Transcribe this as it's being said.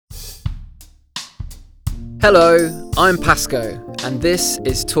Hello, I'm Pasco, and this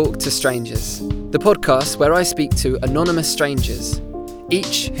is Talk to Strangers, the podcast where I speak to anonymous strangers,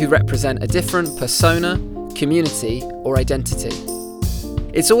 each who represent a different persona, community, or identity.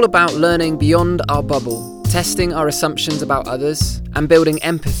 It's all about learning beyond our bubble, testing our assumptions about others, and building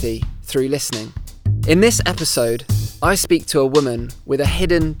empathy through listening. In this episode, I speak to a woman with a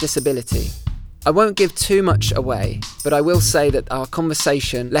hidden disability. I won't give too much away, but I will say that our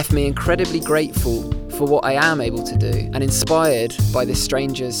conversation left me incredibly grateful for what I am able to do and inspired by this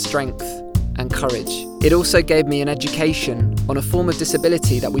stranger's strength and courage. It also gave me an education on a form of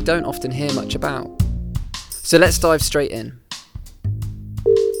disability that we don't often hear much about. So let's dive straight in.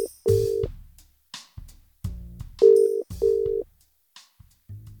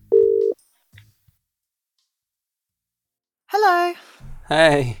 Hello.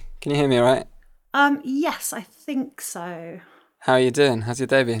 Hey, can you hear me all right? Yes, I think so. How are you doing? How's your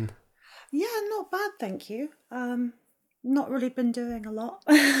day been? Yeah, not bad, thank you. Not really been doing a lot.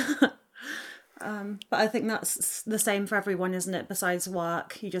 But I think that's the same for everyone, isn't it? Besides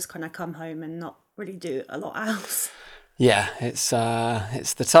work, you just kind of come home and not really do a lot else. Yeah, it's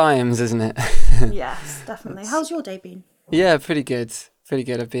the times, isn't it? Yes, definitely. How's your day been? Yeah, pretty good. Pretty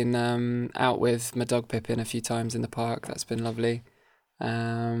good. I've been out with my dog Pippin a few times in the park. That's been lovely.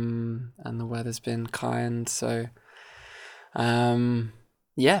 And the weather's been kind, so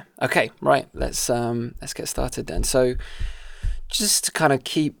yeah. Okay, right. Let's get started then. So just to kind of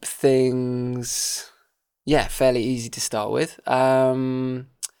keep things fairly easy to start with. Tell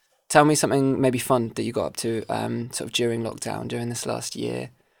me something maybe fun that you got up to sort of during lockdown, during this last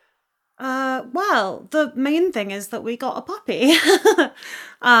year. Well, the main thing is that we got a puppy.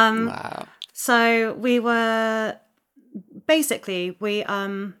 Wow. So we were basically we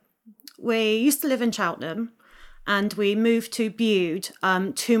used to live in Cheltenham, and we moved to Bude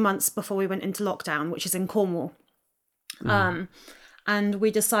 2 months before we went into lockdown, which is in Cornwall. And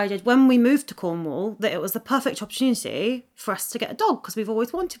we decided when we moved to Cornwall that it was the perfect opportunity for us to get a dog because we've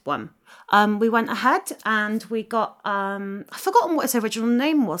always wanted one. We went ahead and we got, I've forgotten what his original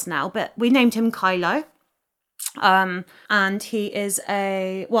name was now, but we named him Kylo. And he is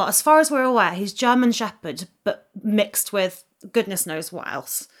as far as we're aware, he's German Shepherd, but mixed with goodness knows what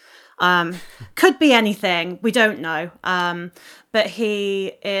else. Could be anything, we don't know. But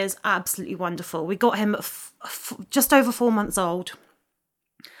he is absolutely wonderful. We got him at just over 4 months old.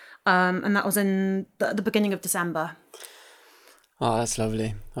 And that was in the beginning of December. Oh, that's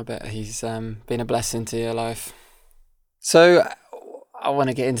lovely. I bet he's been a blessing to your life. So I want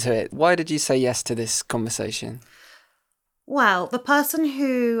to get into it. Why did you say yes to this conversation? Well, the person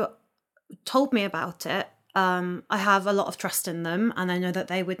who told me about it, I have a lot of trust in them, and I know that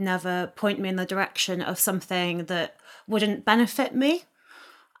they would never point me in the direction of something that wouldn't benefit me.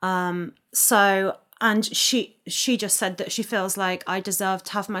 And she just said that she feels like I deserve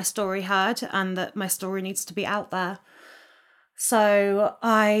to have my story heard and that my story needs to be out there. So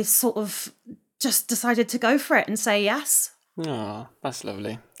I sort of just decided to go for it and say yes. Oh, that's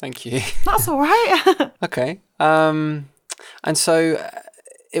lovely. Thank you. That's all right. Okay. And so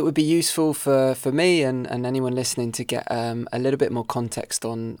it would be useful for me and anyone listening to get a little bit more context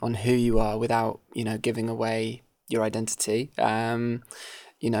on who you are without, giving away your identity.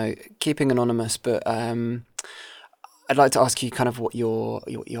 Keeping anonymous, but I'd like to ask you kind of what your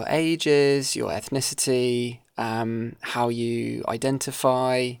age is, your ethnicity, how you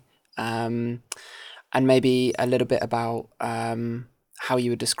identify, and maybe a little bit about how you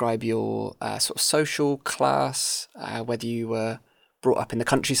would describe your sort of social class, whether you were brought up in the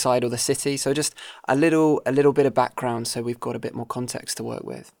countryside or the city. So just a little bit of background so we've got a bit more context to work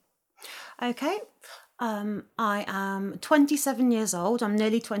with. Okay. I am 27 years old. I'm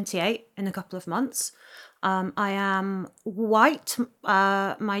nearly 28 in a couple of months. I am white.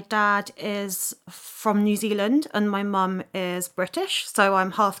 My dad is from New Zealand and my mum is British, so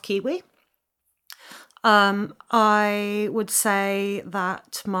I'm half Kiwi. I would say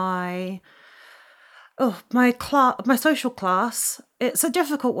that my social class, it's a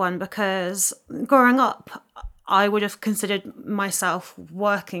difficult one because growing up, I would have considered myself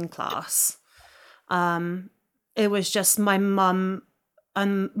working class. It was just my mum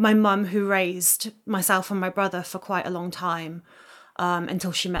who raised myself and my brother for quite a long time,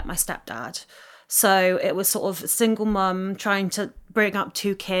 until she met my stepdad. So it was sort of a single mum trying to bring up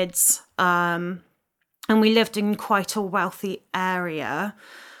 2 kids. And we lived in quite a wealthy area.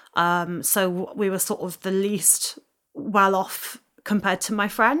 So we were sort of the least well off compared to my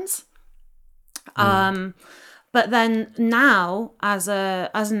friends. But then now as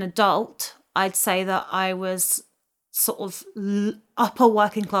an adult, I'd say that I was sort of upper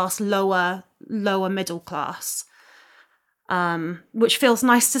working class, lower lower middle class, which feels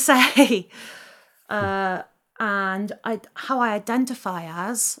nice to say. And how I identify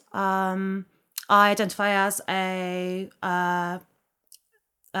as a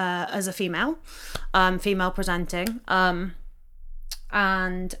female, female presenting,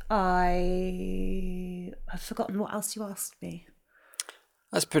 and I have forgotten what else you asked me.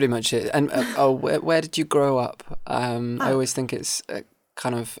 That's pretty much it. And where did you grow up? I always think it's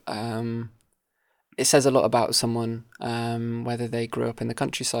kind of it says a lot about someone, whether they grew up in the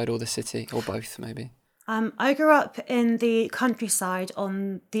countryside or the city, or both, maybe. I grew up in the countryside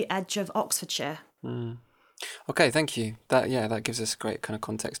on the edge of Oxfordshire. Okay, thank you. That gives us a great kind of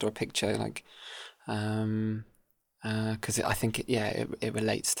context or a picture, like, because I think it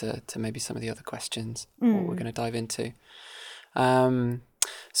relates to maybe some of the other questions what we're going to dive into.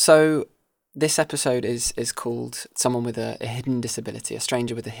 So this episode is called "Someone with a Hidden Disability," a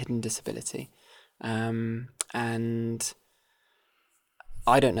stranger with a hidden disability, and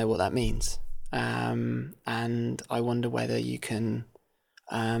I don't know what that means, and I wonder whether you can.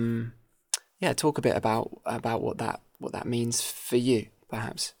 Talk a bit about what that means for you,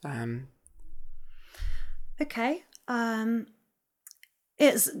 perhaps. Okay.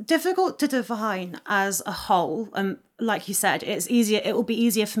 It's difficult to define as a whole. Like you said, it will be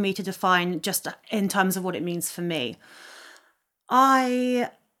easier for me to define just in terms of what it means for me.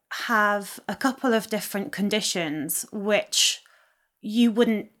 I have a couple of different conditions which you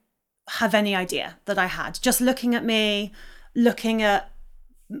wouldn't have any idea that I had. Just looking at me, looking at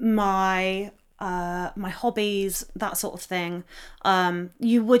my hobbies, that sort of thing,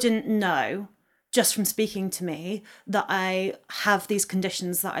 you wouldn't know just from speaking to me that I have these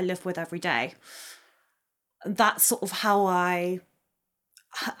conditions that I live with every day. That's sort of how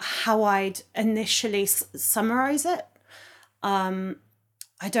I'd initially summarize it. I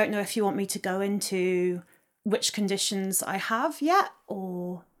don't know if you want me to go into which conditions I have yet,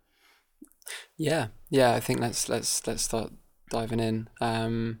 or I think let's start diving in.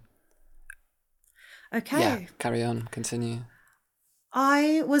 Okay. Yeah, carry on, continue.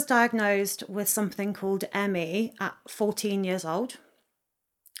 I was diagnosed with something called ME at 14 years old.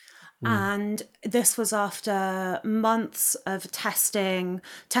 And this was after months of testing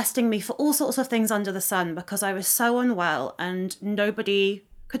me for all sorts of things under the sun, because I was so unwell and nobody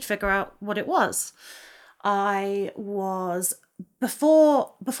could figure out what it was. I was,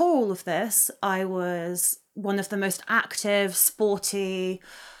 before all of this, I was one of the most active, sporty,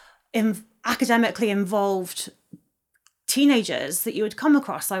 academically involved teenagers that you would come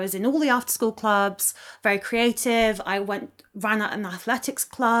across. I was in all the after school clubs, very creative. I ran at an athletics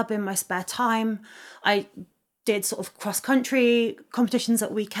club in my spare time. I did sort of cross country competitions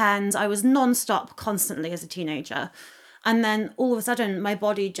at weekends. I was non-stop constantly as a teenager. And then all of a sudden my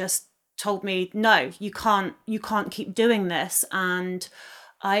body just told me, no, you can't keep doing this. And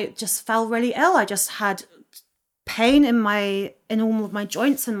I just fell really ill. I just had pain in all of my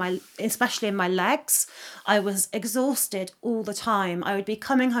joints and especially in my legs. I was exhausted all the time. I would be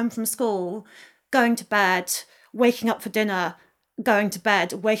coming home from school, going to bed, waking up for dinner, going to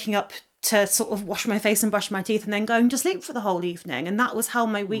bed, waking up to sort of wash my face and brush my teeth, and then going to sleep for the whole evening. And that was how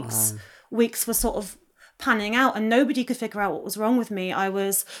my weeks were sort of panning out, and nobody could figure out what was wrong with me. I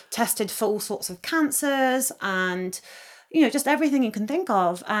was tested for all sorts of cancers and just everything you can think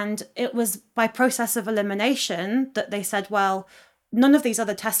of. And it was by process of elimination that they said, well, none of these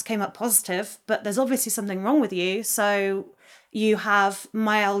other tests came up positive, but there's obviously something wrong with you. So you have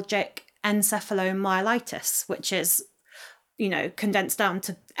myalgic encephalomyelitis, which is, condensed down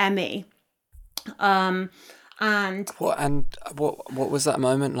to ME. And what was that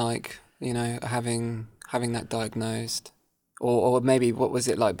moment like, having that diagnosed? Or maybe what was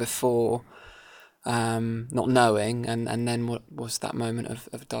it like before? Not knowing, and then what was that moment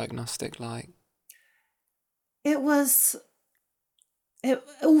of diagnostic like? It was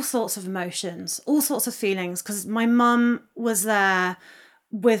all sorts of emotions, all sorts of feelings, because my mum was there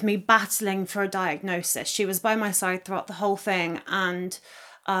with me battling for a diagnosis. She was by my side throughout the whole thing, and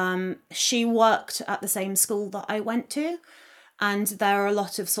she worked at the same school that I went to. And there are a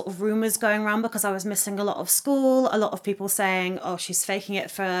lot of sort of rumours going around because I was missing a lot of school. A lot of people saying, oh, she's faking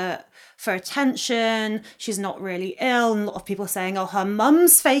it for attention. She's not really ill. And a lot of people saying, oh, her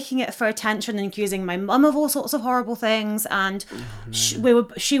mum's faking it for attention, and accusing my mum of all sorts of horrible things. And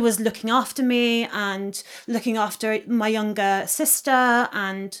she was looking after me and looking after my younger sister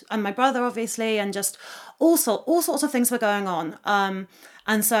and my brother, obviously, and just all sorts of things were going on.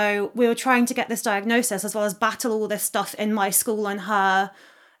 And so we were trying to get this diagnosis as well as battle all this stuff in my school and her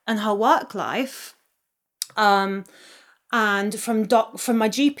work life. And from my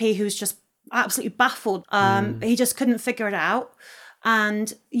GP, who's just absolutely baffled. He just couldn't figure it out.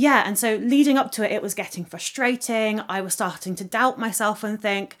 And so leading up to it, it was getting frustrating. I was starting to doubt myself and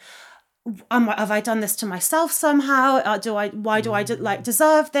think, have I done this to myself somehow? Why do I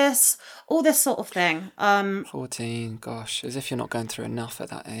deserve this? All this sort of thing. 14, gosh, as if you're not going through enough at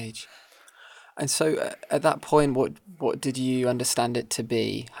that age. And so at that point, what did you understand it to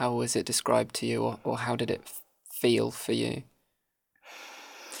be? How was it described to you, or how did it feel for you?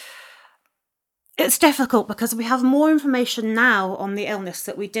 It's difficult because we have more information now on the illness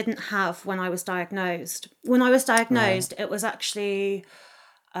that we didn't have when I was diagnosed. When I was diagnosed, It was actually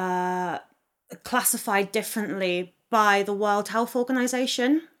classified differently by the World Health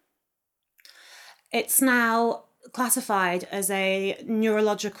Organization. It's now classified as a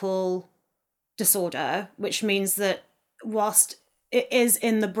neurological disorder, which means that whilst it is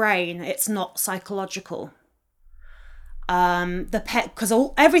in the brain, it's not psychological. Because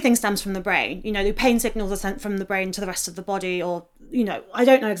everything stems from the brain. The pain signals are sent from the brain to the rest of the body, or I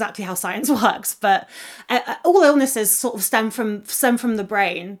don't know exactly how science works, but all illnesses sort of stem from the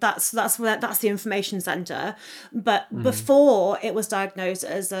brain. That's the information center. But before, it was diagnosed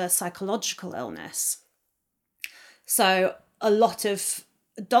as a psychological illness. So a lot of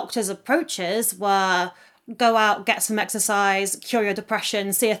doctors' approaches were go out, get some exercise, cure your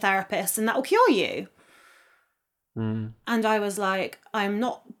depression, see a therapist, and that will cure you. And I was like, I'm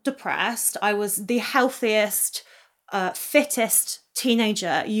not depressed. I was the healthiest, fittest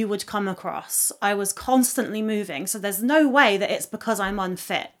teenager you would come across. I was constantly moving. So there's no way that it's because I'm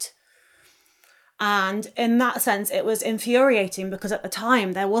unfit. And in that sense, it was infuriating because at the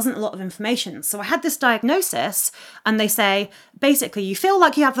time there wasn't a lot of information. So I had this diagnosis and they say, basically, you feel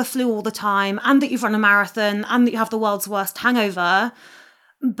like you have the flu all the time and that you've run a marathon and that you have the world's worst hangover,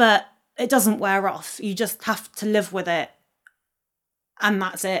 but it doesn't wear off. You just have to live with it. And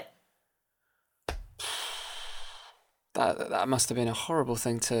that's it. That must have been a horrible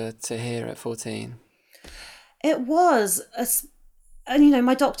thing to hear at 14. It was. And,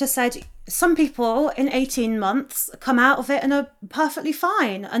 my doctor said some people in 18 months come out of it and are perfectly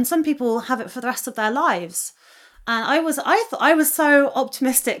fine. And some people have it for the rest of their lives. And I was so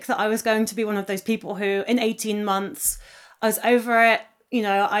optimistic that I was going to be one of those people who in 18 months, I was over it.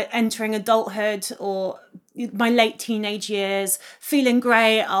 I entering adulthood or my late teenage years, feeling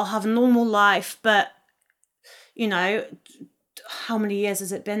great, I'll have a normal life. But, how many years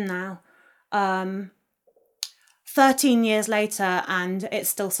has it been now? 13 years later, and it's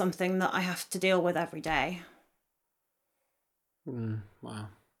still something that I have to deal with every day. Wow.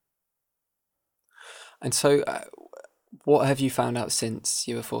 And so what have you found out since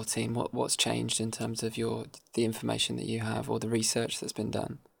you were 14? What's changed in terms of the information that you have or the research that's been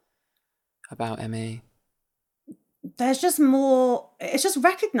done about ME? There's just more, it's just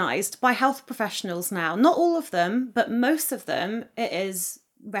recognised by health professionals now. Not all of them, but most of them, it is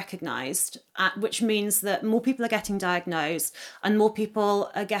recognised, which means that more people are getting diagnosed and more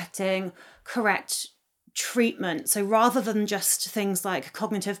people are getting correct treatment. So rather than just things like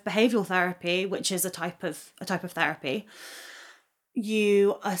cognitive behavioral therapy, which is a type of therapy,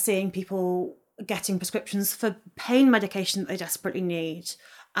 you are seeing people getting prescriptions for pain medication that they desperately need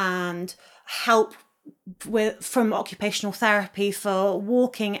and help from occupational therapy for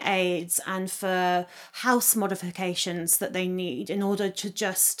walking aids and for house modifications that they need in order to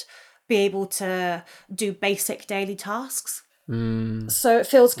just be able to do basic daily tasks. So it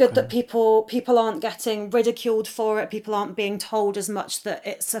feels good that people aren't getting ridiculed for it. People aren't being told as much that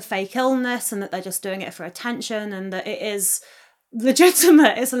it's a fake illness and that they're just doing it for attention, and that it is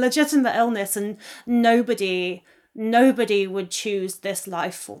legitimate. It's a legitimate illness, and nobody would choose this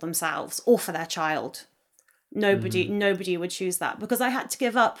life for themselves or for their child. Nobody would choose that, because I had to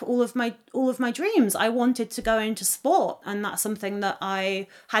give up all of my dreams. I wanted to go into sport, and that's something that I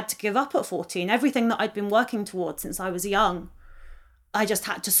had to give up at 14. Everything that I'd been working towards since I was young, I just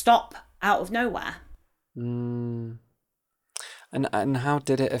had to stop out of nowhere. And how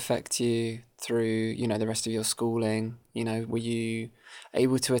did it affect you through, the rest of your schooling? Were you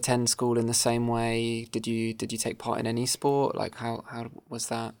able to attend school in the same way? Did you take part in any sport? Like how was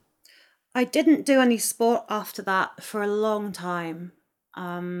that? I didn't do any sport after that for a long time.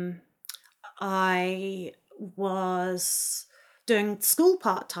 I was doing school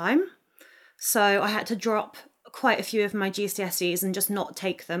part-time, so I had to drop quite a few of my GCSEs and just not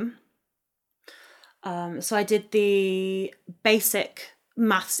take them. So I did the basic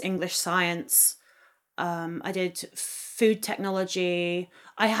maths, English, science. I did food technology.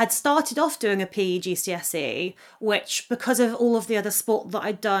 I had started off doing a PE GCSE, which, because of all of the other sport that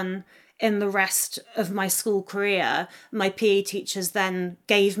I'd done in the rest of my school career, my PE teachers then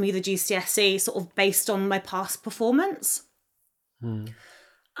gave me the GCSE sort of based on my past performance.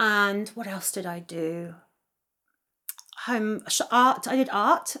 And what else did I do? Art. I did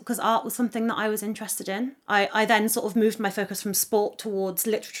art because art was something that I was interested in. I then sort of moved my focus from sport towards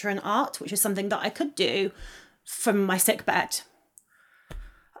literature and art, which is something that I could do from my sick bed.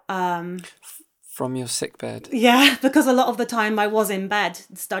 From your sick bed? Yeah, because a lot of the time I was in bed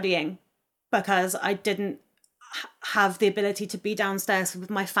studying because I didn't have the ability to be downstairs with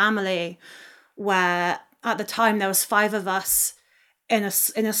my family, where at the time there was 5 of us in a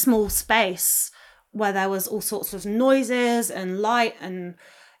small space where there was all sorts of noises and light and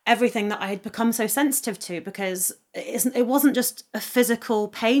everything that I had become so sensitive to, because it wasn't just a physical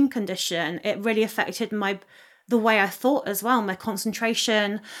pain condition. It really affected the way I thought as well, my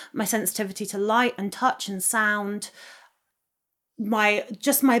concentration, my sensitivity to light and touch and sound, my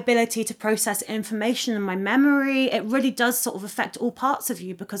ability to process information and my memory. It really does sort of affect all parts of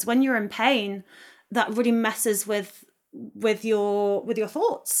you, because when you're in pain, that really messes with your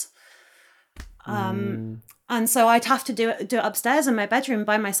thoughts. And so I'd have to do it upstairs in my bedroom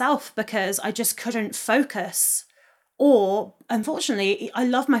by myself because I just couldn't focus. Or, unfortunately, I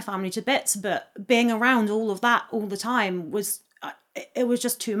love my family to bits, but being around all of that all the time was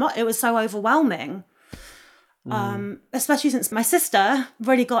just too much. It was so overwhelming. Especially since my sister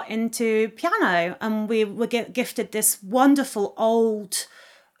really got into piano, and we were gifted this wonderful old,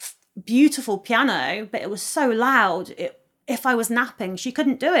 beautiful piano, but it was so loud. If I was napping, she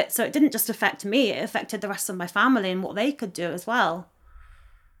couldn't do it. So it didn't just affect me, it affected the rest of my family and what they could do as well.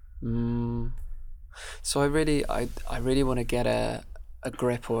 So I really want to get a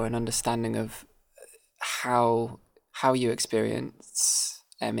grip or an understanding of how you experience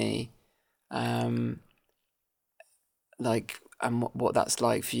ME, and what that's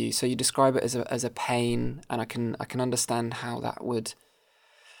like for you. So you describe it as a pain, and I can understand how that would,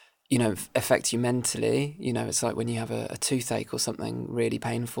 affect you mentally. It's like when you have a toothache or something really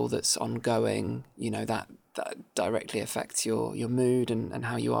painful that's ongoing, that directly affects your mood and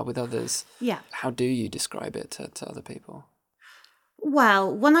how you are with others. Yeah. How do you describe it to other people?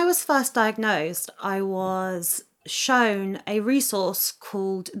 Well, when I was first diagnosed, I was shown a resource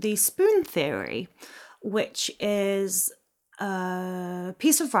called the Spoon Theory, which is a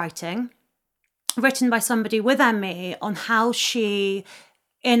piece of writing written by somebody with ME on how she,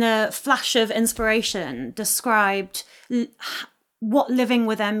 in a flash of inspiration, described what living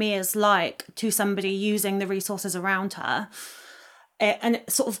with ME is like to somebody using the resources around her.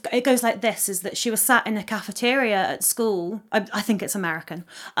 It goes like this, is that she was sat in a cafeteria at school. I think it's American.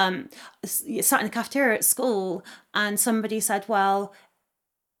 Sat in a cafeteria at school, and somebody said, well,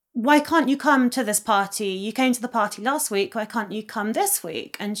 why can't you come to this party? You came to the party last week. Why can't you come this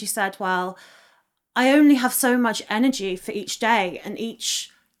week? And she said, well, I only have so much energy for each day, and each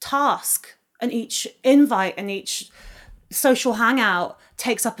task and each invite and each social hangout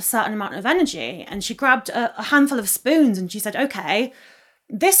takes up a certain amount of energy. And she grabbed a handful of spoons and she said, okay,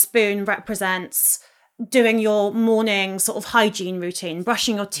 this spoon represents doing your morning sort of hygiene routine,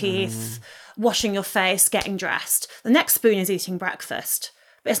 brushing your teeth, washing your face, getting dressed. The next spoon is eating breakfast.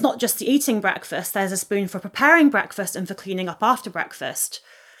 But it's not just the eating breakfast. There's a spoon for preparing breakfast and for cleaning up after breakfast.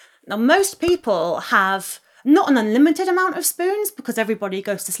 Now, most people have not an unlimited amount of spoons because everybody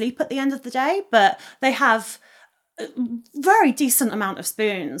goes to sleep at the end of the day, but they have a very decent amount of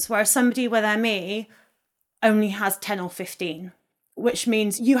spoons, whereas somebody with ME only has 10 or 15, which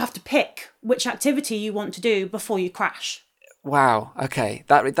means you have to pick which activity you want to do before you crash. Wow. Okay.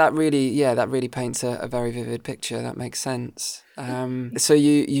 That really paints a very vivid picture. That makes sense. So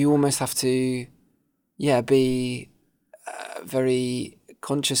you almost have to, be very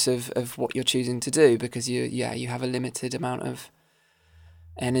conscious of what you're choosing to do, because you have a limited amount of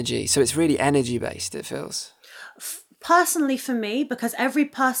energy. So it's really energy based, it feels. Personally for me, because every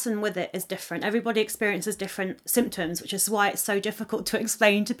person with it is different. Everybody experiences different symptoms, which is why it's so difficult to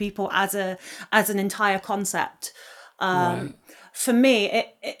explain to people as an entire concept. Right. For me,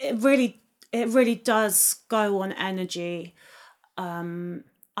 it really does go on energy.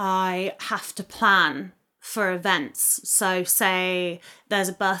 I have to plan for events. So say there's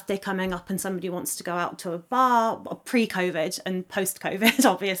a birthday coming up and somebody wants to go out to a bar, pre-COVID and post-COVID,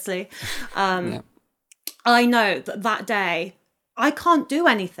 obviously. I know that day I can't do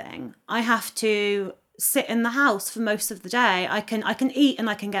anything. I have to sit in the house for most of the day. I can eat and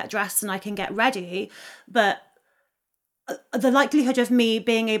I can get dressed and I can get ready, but the likelihood of me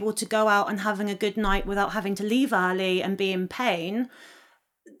being able to go out and having a good night without having to leave early and be in pain,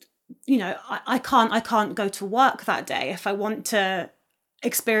 I can't go to work that day if I want to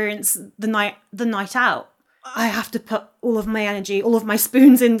experience the night out. I have to put all of my energy, all of my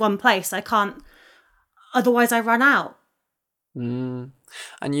spoons in one place. I can't, otherwise I run out. And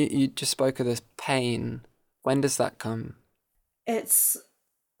you just spoke of this pain. When does that come? It's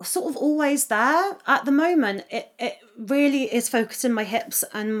sort of always there. At the moment, it really is focused in my hips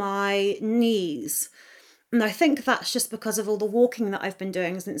and my knees. And I think that's just because of all the walking that I've been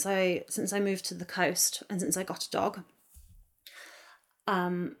doing since I moved to the coast and since I got a dog.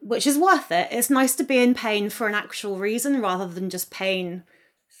 Which is worth it. It's nice to be in pain for an actual reason rather than just pain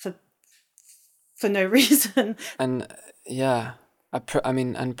for no reason. And yeah, I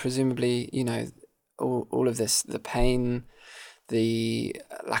mean, and presumably, you know, all of this, the pain, the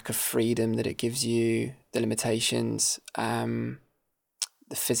lack of freedom that it gives you, the limitations, the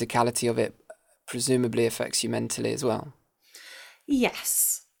physicality of it presumably affects you mentally as well.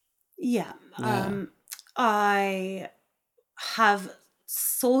 Yes. Yeah. I have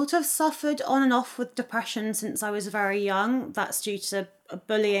sort of suffered on and off with depression since I was very young. That's due to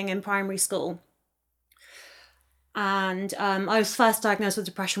bullying in primary school. And I was first diagnosed with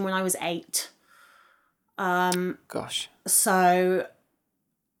depression when I was 8. Gosh. So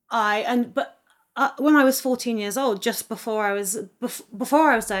when I was 14 years old, just before I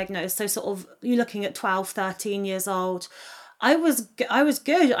was diagnosed, so sort of you're looking at 12, 13 years old, I was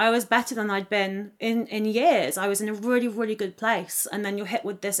good. I was better than I'd been in years. I was in a really, really good place. And then you're hit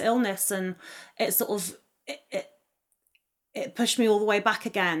with this illness, and it sort of it pushed me all the way back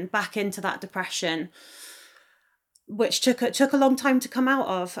into that depression, which took a long time to come out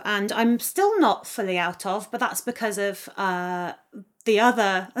of. And I'm still not fully out of, but that's because of the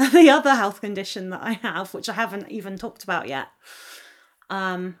other health condition that I have, which I haven't even talked about yet,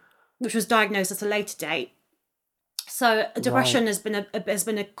 which was diagnosed at a later date. So depression has been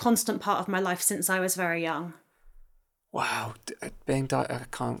a constant part of my life since I was very young. Wow, I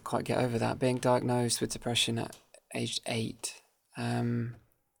can't quite get over that. Being diagnosed with depression at age 8. I'm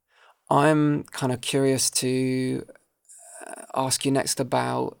kind of curious to ask you next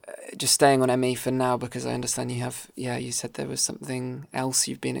about just staying on ME for now, because I understand you said there was something else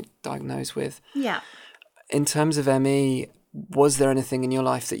you've been diagnosed with. Yeah. In terms of ME, was there anything in your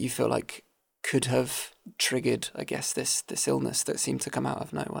life that you feel like could have triggered, I guess, this illness that seemed to come out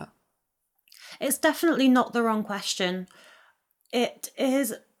of nowhere? It's definitely not the wrong question. It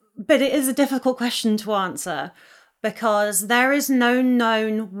is a difficult question to answer because there is no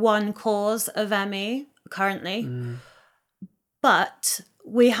known one cause of ME currently. But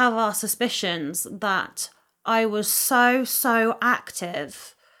we have our suspicions that I was so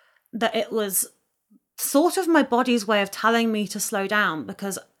active that it was sort of my body's way of telling me to slow down,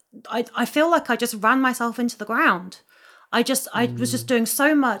 because I feel like I just ran myself into the ground. I was just doing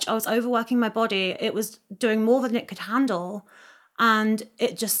so much. I was overworking my body. It was doing more than it could handle. And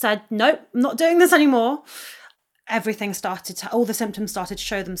it just said, nope, I'm not doing this anymore. All the symptoms started to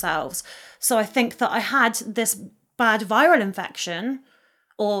show themselves. So I think that I had this bad viral infection,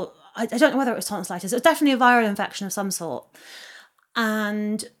 or I don't know whether it was tonsillitis. It was definitely a viral infection of some sort.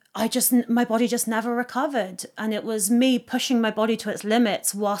 And my body just never recovered. And it was me pushing my body to its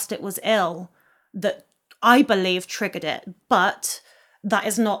limits whilst it was ill that I believe triggered it. But that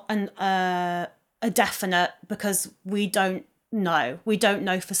is not a definite, because we don't know. We don't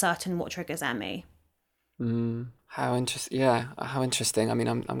know for certain what triggers ME. How interesting! Yeah, how interesting. I mean,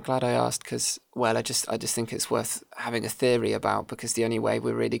 I'm glad I asked because, well, I just think it's worth having a theory about, because the only way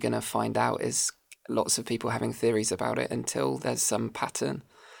we're really going to find out is lots of people having theories about it until there's some pattern.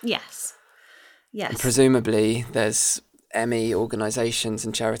 Yes. And presumably, there's ME organisations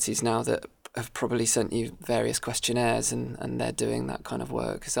and charities now that have probably sent you various questionnaires, and they're doing that kind of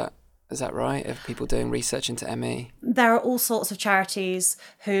work. Is that right? Are people doing research into ME? There are all sorts of charities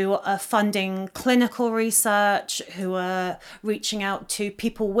who are funding clinical research, who are reaching out to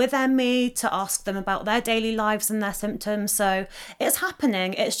people with ME to ask them about their daily lives and their symptoms. So it's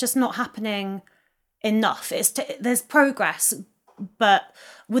happening. It's just not happening enough. There's progress, but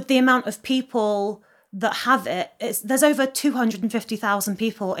with the amount of people that have it, there's over 250,000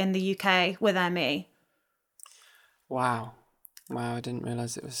 people in the UK with ME. Wow, I didn't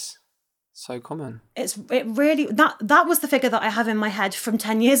realise it was so common. It really, that was the figure that I have in my head from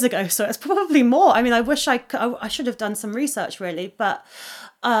 10 years ago, so it's probably more. I mean, I wish I should have done some research really, but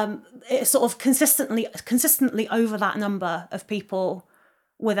it's sort of consistently over that number of people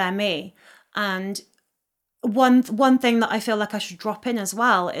with ME. And one thing that I feel like I should drop in as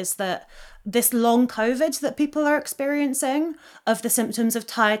well is that this long COVID that people are experiencing, of the symptoms of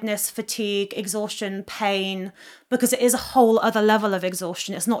tiredness, fatigue, exhaustion, pain, because it is a whole other level of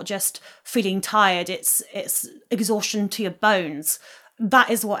exhaustion. It's not just feeling tired, it's exhaustion to your bones,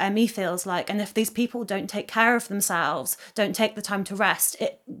 that is what ME feels like. And if these people don't take care of themselves, don't take the time to rest,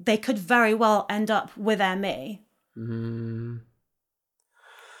 they could very well end up with ME.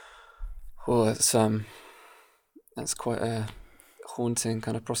 Well, that's quite a haunting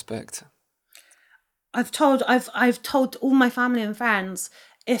kind of prospect. I've told all my family and friends,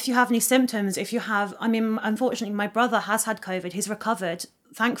 if you have any symptoms, unfortunately, my brother has had COVID. He's recovered,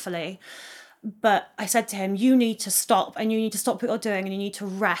 thankfully. But I said to him, you need to stop, and you need to stop what you're doing, and you need to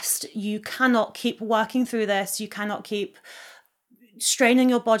rest. You cannot keep working through this. You cannot keep straining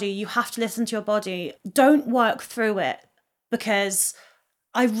your body. You have to listen to your body. Don't work through it, because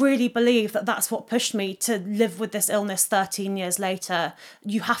I really believe that that's what pushed me to live with this illness 13 years later.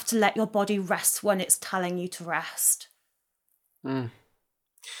 You have to let your body rest when it's telling you to rest.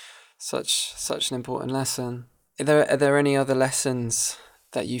 Such an important lesson. Are there any other lessons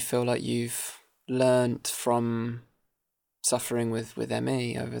that you feel like you've learnt from suffering with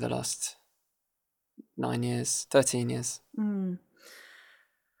ME over the last 13 years?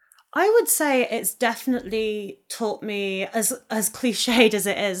 I would say it's definitely taught me, as cliched as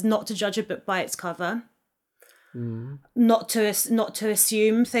it is, not to judge a book by its cover, not to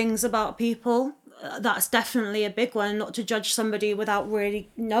assume things about people. That's definitely a big one. Not to judge somebody without really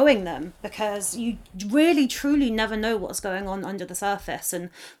knowing them, because you really truly never know what's going on under the surface,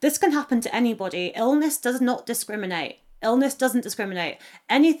 and this can happen to anybody. Illness does not discriminate. Illness doesn't discriminate.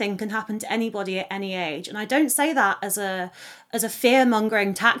 Anything can happen to anybody at any age. And I don't say that as a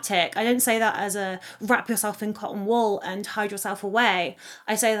fear-mongering tactic. I don't say that as a wrap yourself in cotton wool and hide yourself away.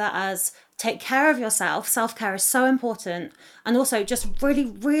 I say that as take care of yourself. Self-care is so important. And also just really,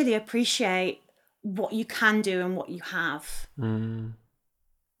 really appreciate what you can do and what you have.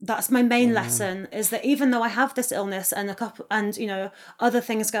 That's my main lesson, is that even though I have this illness and other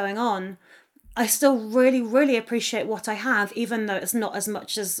things going on, I still really, really appreciate what I have, even though it's not as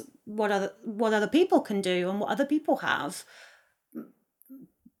much as what other people can do and what other people have.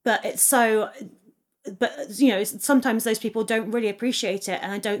 But sometimes those people don't really appreciate it,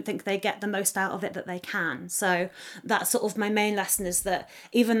 and I don't think they get the most out of it that they can. So that's sort of my main lesson, is that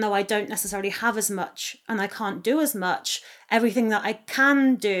even though I don't necessarily have as much and I can't do as much, everything that I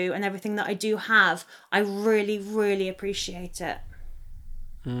can do and everything that I do have, I really, really appreciate it.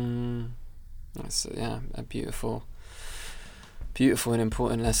 That's a beautiful and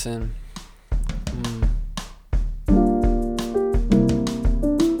important lesson.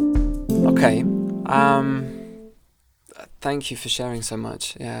 Okay. Thank you for sharing so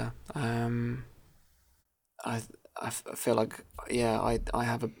much. Yeah. I feel like I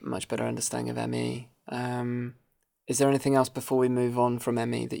have a much better understanding of ME. Is there anything else before we move on from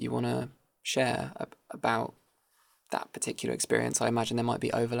ME that you want to share about that particular experience? I imagine there might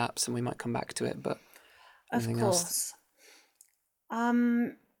be overlaps and we might come back to it, but anything else?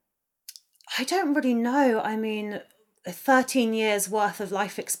 I don't really know. I mean, 13 years worth of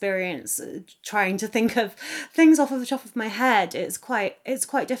life experience, trying to think of things off of the top of my head, it's quite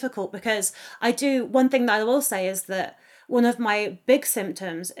difficult, because one thing that I will say is that one of my big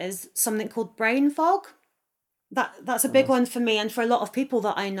symptoms is something called brain fog. That's a big one for me and for a lot of people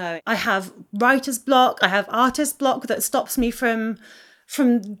that I know. I have writer's block, I have artist block that stops me from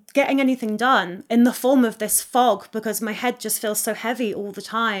getting anything done, in the form of this fog, because my head just feels so heavy all the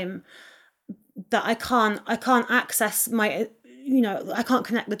time that I can't access I can't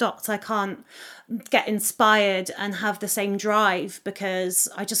connect the dots. I can't get inspired and have the same drive, because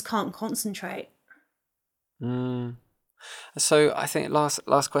I just can't concentrate. So I think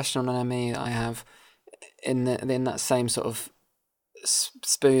last question on ME I have, in that same sort of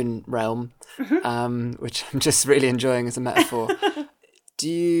spoon realm, which I'm just really enjoying as a metaphor. Do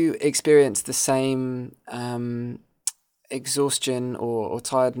you experience the same exhaustion or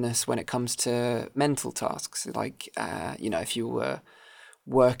tiredness when it comes to mental tasks? Like, if you were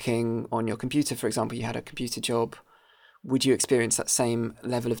working on your computer, for example, you had a computer job, would you experience that same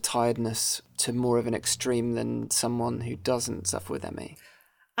level of tiredness to more of an extreme than someone who doesn't suffer with ME?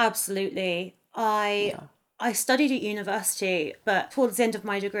 Absolutely. I studied at university, but towards the end of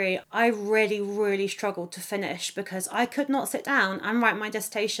my degree, I really, really struggled to finish, because I could not sit down and write my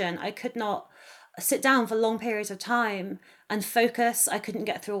dissertation. I could not sit down for long periods of time and focus. I couldn't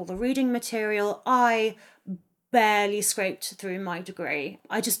get through all the reading material. I barely scraped through my degree.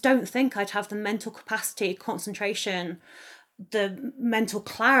 I just don't think I'd have the mental capacity, concentration, the mental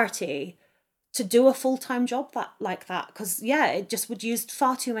clarity to do a full-time job like that, because it just would use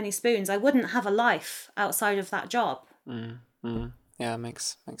far too many spoons. I wouldn't have a life outside of that job. Yeah,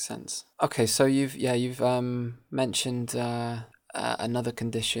 makes sense. Okay, so you've mentioned another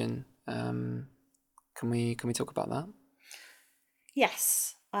condition. Can we talk about that?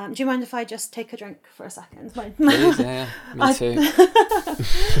 Yes. Do you mind if I just take a drink for a second? Please, yeah, me too.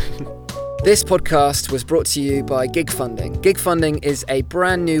 This podcast was brought to you by Gig Funding. Gig Funding is a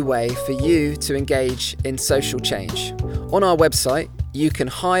brand new way for you to engage in social change. On our website, you can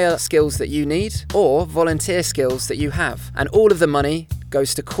hire skills that you need or volunteer skills that you have. And all of the money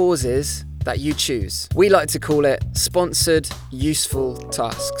goes to causes that you choose. We like to call it sponsored, useful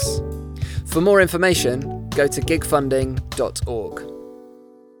tasks. For more information, go to gigfunding.org.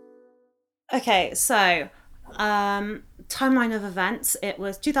 Okay, so timeline of events. It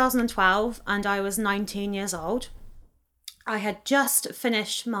was 2012 and I was 19 years old. I had just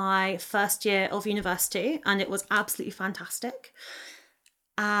finished my first year of university and it was absolutely fantastic.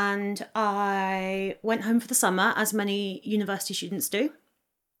 And I went home for the summer, as many university students do.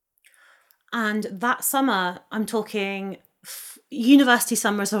 And that summer, I'm talking university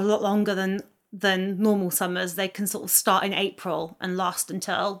summers are a lot longer than normal summers. They can sort of start in April and last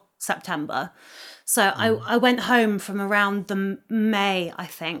until September. So I went home from around the May, I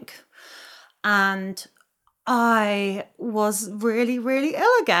think. And I was really, really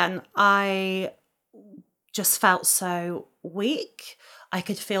ill again. I just felt so weak. I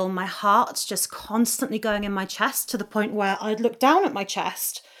could feel my heart just constantly going in my chest to the point where I'd look down at my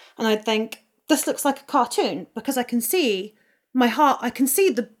chest and I'd think, this looks like a cartoon, because I can see my heart. I can see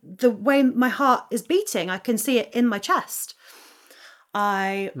the way my heart is beating. I can see it in my chest.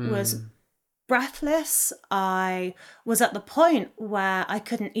 I was breathless. I was at the point where I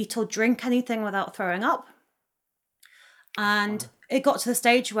couldn't eat or drink anything without throwing up. And it got to the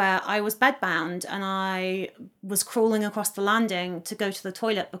stage where I was bedbound and I was crawling across the landing to go to the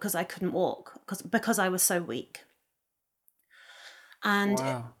toilet because I couldn't walk, because I was so weak. And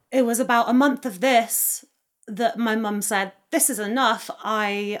it was about a month of this that my mum said, this is enough.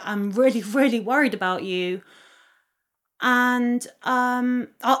 I am really, really worried about you. And,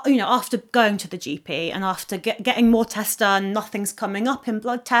 after going to the GP and after getting more tests done, nothing's coming up in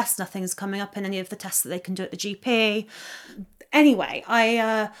blood tests, nothing's coming up in any of the tests that they can do at the GP. Anyway,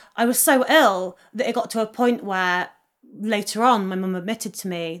 I was so ill that it got to a point where later on, my mum admitted to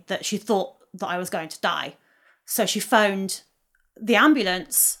me that she thought that I was going to die. So she phoned the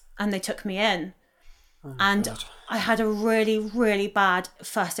ambulance and they took me in. Oh, and God. I had a really, really bad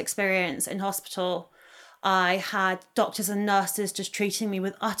first experience in hospital. I had doctors and nurses just treating me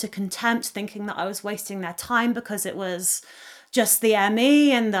with utter contempt, thinking that I was wasting their time because it was just the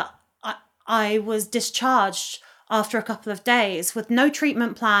ME, and that I was discharged after a couple of days with no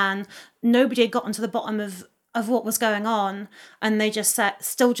treatment plan. Nobody had gotten to the bottom of what was going on. And they just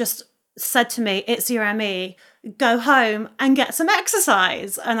said to me, it's your ME, go home and get some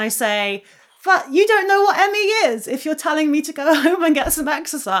exercise. And I say, but you don't know what ME is if you're telling me to go home and get some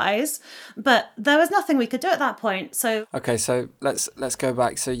exercise. But there was nothing we could do at that point. So okay, so let's go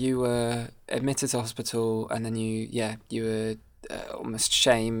back. So you were admitted to hospital, and then you were almost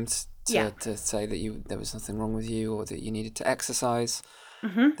shamed to say that there was nothing wrong with you or that you needed to exercise.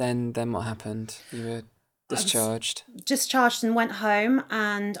 Mm-hmm. Then what happened? You were discharged and went home,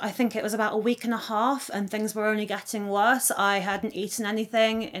 and I think it was about a week and a half and things were only getting worse. I hadn't eaten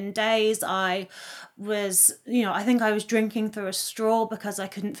anything in days. I was, I think I was drinking through a straw because I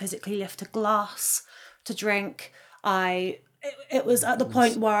couldn't physically lift a glass to drink. It was at the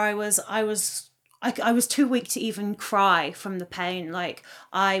point where I was too weak to even cry from the pain. Like,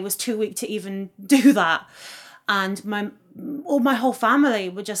 I was too weak to even do that. And my whole family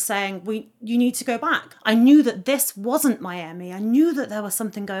were just saying, you need to go back. I knew that this wasn't my ME. I knew that there was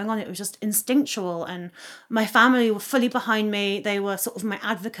something going on. It was just instinctual. And my family were fully behind me. They were sort of my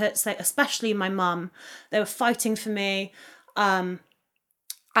advocates, especially my mum. They were fighting for me. And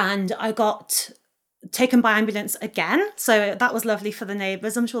I got taken by ambulance again. So that was lovely for the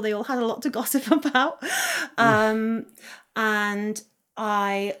neighbours. I'm sure they all had a lot to gossip about. And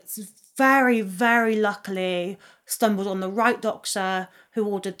I very, very luckily stumbled on the right doctor who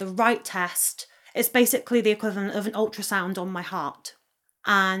ordered the right test. It's basically the equivalent of an ultrasound on my heart.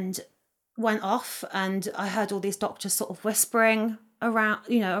 And went off, and I heard all these doctors sort of whispering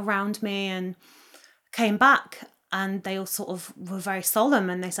around me, and came back, and they all sort of were very solemn,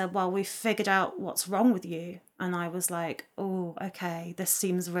 and they said, well, we've figured out what's wrong with you. And I was like, oh, okay, this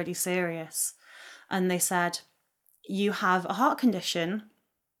seems really serious. And they said, you have a heart condition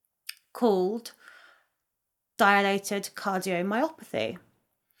called dilated cardiomyopathy.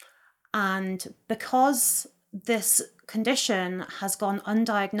 And because this condition has gone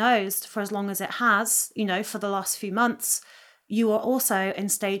undiagnosed for as long as it has, for the last few months, you are also in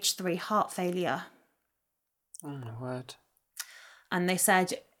stage 3 heart failure. Oh my word. And they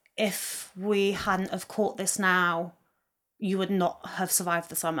said, if we hadn't have caught this now, you would not have survived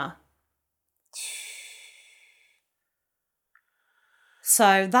the summer.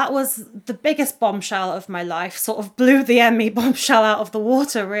 So that was the biggest bombshell of my life, sort of blew the ME bombshell out of the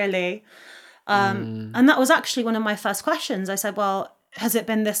water, really. And that was actually one of my first questions. I said, well, has it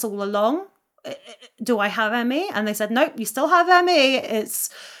been this all along? Do I have ME? And they said, nope, you still have ME.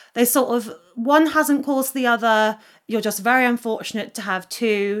 They sort of, one hasn't caused the other. You're just very unfortunate to have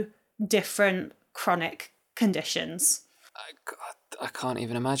two different chronic conditions. I can't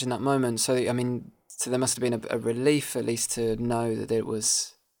even imagine that moment. So, I mean, there must have been a relief at least to know that it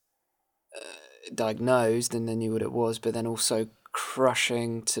was diagnosed and they knew what it was, but then also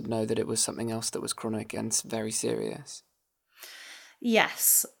crushing to know that it was something else that was chronic and very serious.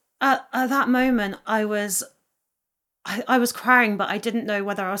 Yes. At that moment, I was crying, but I didn't know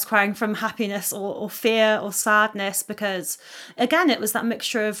whether I was crying from happiness or fear or sadness, because, again, it was that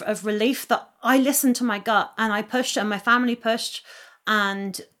mixture of relief that I listened to my gut and I pushed and my family pushed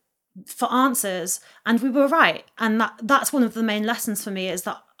and for answers, and we were right. And that's one of the main lessons for me, is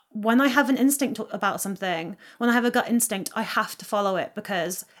that when I have an instinct about something, when I have a gut instinct, I have to follow it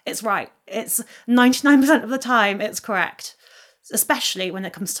because it's right. It's 99% of the time it's correct, especially when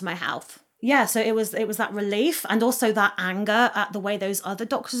it comes to my health. Yeah, so it was that relief and also that anger at the way those other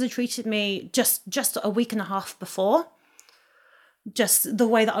doctors had treated me just a week and a half before. Just the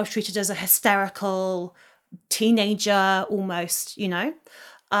way that I was treated as a hysterical teenager almost, you know.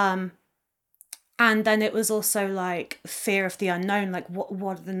 And then it was also like fear of the unknown, like what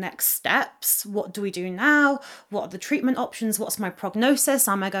are the next steps? What do we do now? What are the treatment options? What's my prognosis?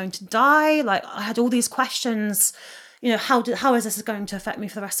 Am I going to die? Like, I had all these questions, you know, how is this going to affect me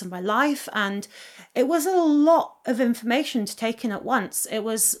for the rest of my life? And it was a lot of information to take in at once. I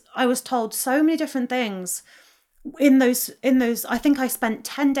was told so many different things in those, I think I spent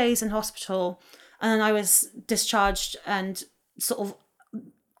 10 days in hospital and then I was discharged and sort of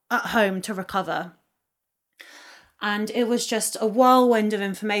at home to recover. And it was just a whirlwind of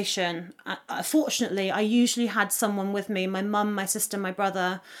information. Fortunately, I usually had someone with me, my mum, my sister, my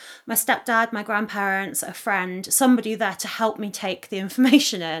brother, my stepdad, my grandparents, a friend, somebody there to help me take the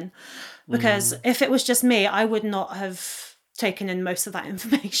information in. Because if it was just me, I would not have taken in most of that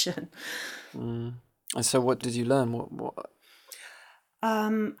information. And so what did you learn? What?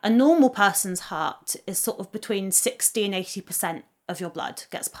 A normal person's heart is sort of between 60 and 80% of your blood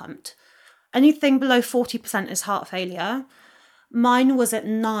gets pumped. Anything below 40% is heart failure. Mine was at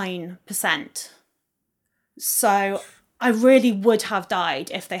 9%. So I really would have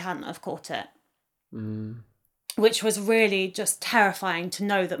died if they hadn't have caught it. Which was really just terrifying to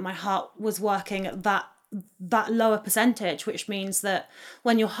know that my heart was working at that lower percentage, which means that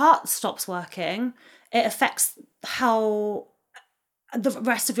when your heart stops working, it affects how the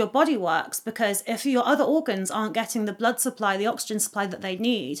rest of your body works, because if your other organs aren't getting the blood supply, the oxygen supply that they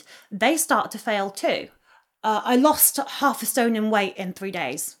need, they start to fail too. I lost 0.5 stone in weight in 3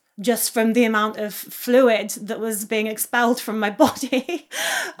 days, just from the amount of fluid that was being expelled from my body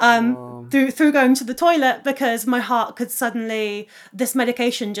through going to the toilet, because my heart could suddenly, this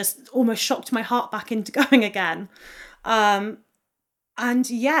medication just almost shocked my heart back into going again. And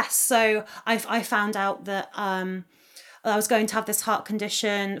yes, so I found out that I was going to have this heart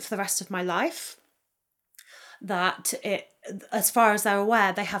condition for the rest of my life. That as far as they're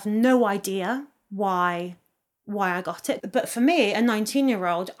aware, they have no idea why I got it. But for me, a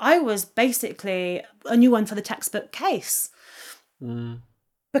 19-year-old, I was basically a new one for the textbook case.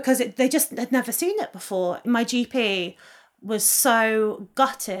 Because they just had never seen it before. My GP was so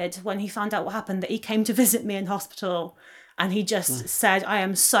gutted when he found out what happened that he came to visit me in hospital. And he just said, I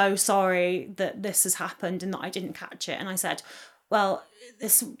am so sorry that this has happened and that I didn't catch it. And I said, well,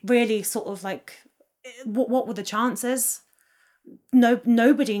 this really sort of like, what were the chances?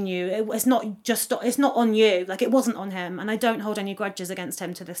 Nobody knew. It's not on you. Like, it wasn't on him. And I don't hold any grudges against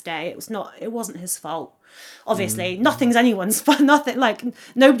him to this day. It wasn't his fault. Obviously, nothing's anyone's fault. Nothing, like,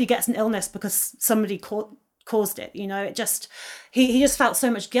 nobody gets an illness because somebody caused it. You know, it just, he just felt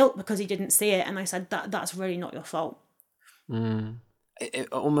so much guilt because he didn't see it. And I said, that's really not your fault.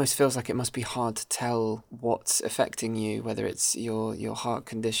 It almost feels like it must be hard to tell what's affecting you, whether it's your heart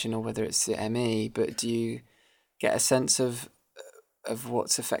condition or whether it's the ME. But do you get a sense of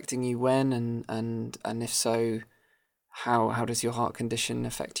what's affecting you when, and if so, how does your heart condition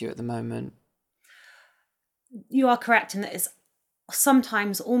affect you at the moment? You are correct in that it's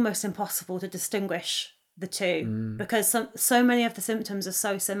sometimes almost impossible to distinguish the two because so many of the symptoms are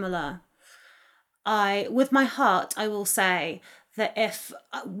so similar. With my heart, I will say that if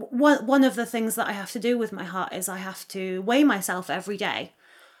one of the things that I have to do with my heart is I have to weigh myself every day,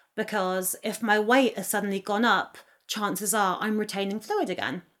 because if my weight has suddenly gone up chances are I'm retaining fluid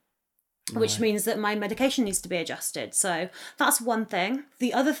again, which means that my medication needs to be adjusted. So that's one thing.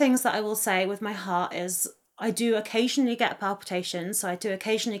 The other things that I will say with my heart is I do occasionally get palpitations. So I do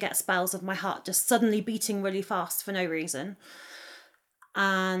occasionally get spells of my heart just suddenly beating really fast for no reason.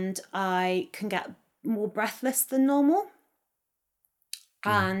 And I can get more breathless than normal.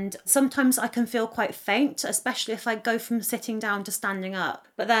 And sometimes I can feel quite faint, especially if I go from sitting down to standing up.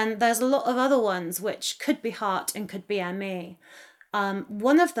 But then there's a lot of other ones which could be heart and could be ME.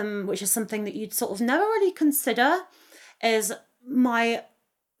 One of them, which is something that you'd sort of never really consider, is my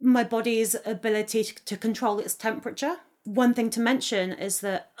body's ability to control its temperature. One thing to mention is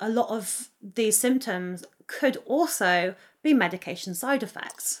that a lot of these symptoms could also be medication side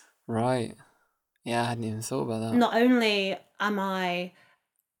effects. Right. Yeah, I hadn't even thought about that. Not only am I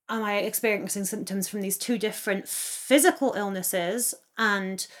experiencing symptoms from these two different physical illnesses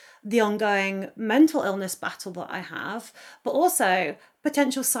and the ongoing mental illness battle that I have, but also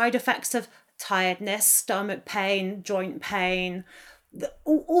potential side effects of tiredness, stomach pain, joint pain,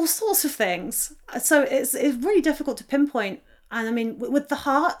 all sorts of things. So it's really difficult to pinpoint. And I mean, with the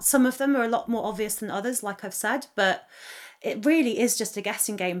heart, some of them are a lot more obvious than others, like I've said, but it really is just a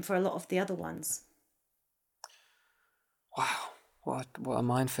guessing game for a lot of the other ones. Wow, what a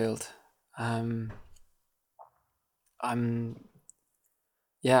minefield. I'm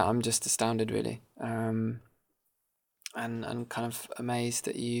just astounded, really, and kind of amazed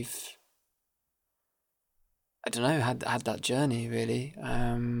that you've, I don't know, had that journey, really,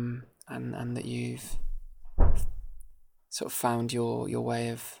 and that you've sort of found your way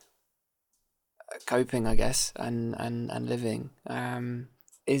of coping, I guess, and living.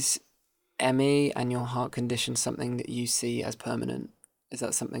 Is ME and your heart condition something that you see as permanent? Is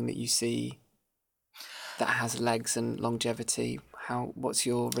that something that you see that has legs and longevity? What's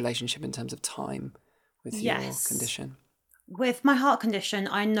your relationship in terms of time with your condition? With my heart condition,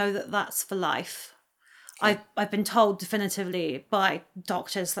 I know that that's for life. Okay. I've been told definitively by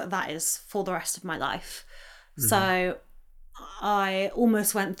doctors that is for the rest of my life. Mm-hmm. So I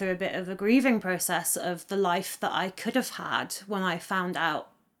almost went through a bit of a grieving process of the life that I could have had when I found out,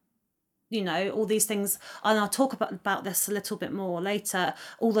 all these things, and I'll talk about this a little bit more later,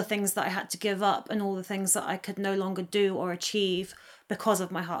 all the things that I had to give up and all the things that I could no longer do or achieve because of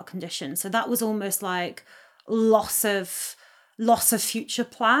my heart condition. So that was almost like loss of future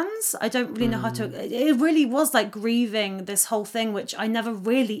plans. I don't really know how to, it really was like grieving this whole thing, which I never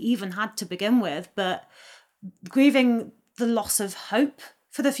really even had to begin with, but grieving the loss of hope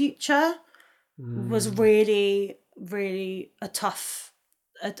for the future was really, really a tough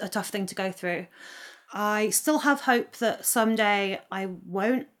thing to go through. I still have hope that someday I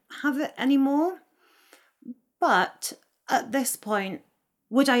won't have it anymore. But at this point,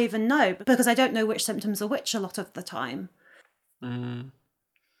 would I even know? Because I don't know which symptoms are which a lot of the time. And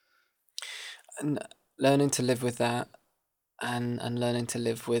learning to live with that and learning to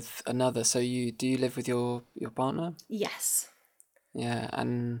live with another. So do you live with your partner? Yes. Yeah.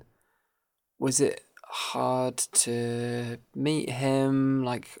 And was it hard to meet him?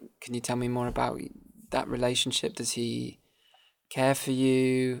 Like, can you tell me more about that relationship? Does he care for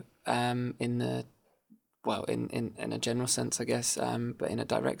you in a general sense, I guess, but in a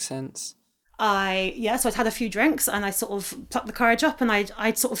direct sense? So I'd had a few drinks and I sort of plucked the courage up, and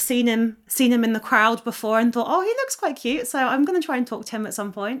I'd sort of seen him in the crowd before and thought, oh, he looks quite cute, so I'm going to try and talk to him at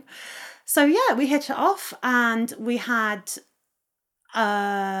some point. So yeah, we hit it off and we had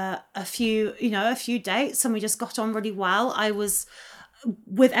a few dates, and we just got on really well. I was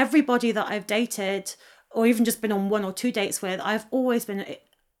with everybody that I've dated or even just been on one or two dates with, I've always been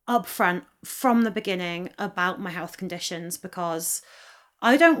upfront from the beginning about my health conditions, because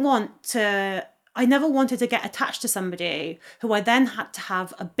I never wanted to get attached to somebody who I then had to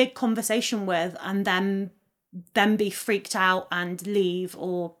have a big conversation with and then be freaked out and leave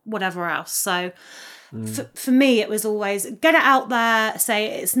or whatever else. So for me, it was always get it out there, say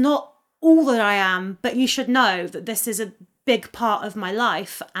it's not all that I am, but you should know that this is a big part of my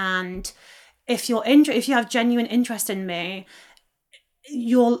life. And if you have genuine interest in me,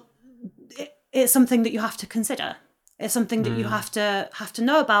 it's something that you have to consider. It's something that you have to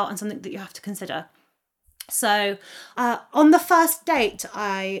know about and something that you have to consider. So on the first date,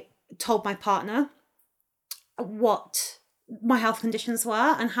 I told my partner what my health conditions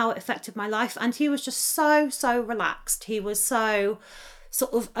were and how it affected my life. And he was just so relaxed. He was so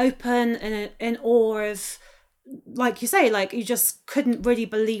sort of open and in awe of, like you say, like you just couldn't really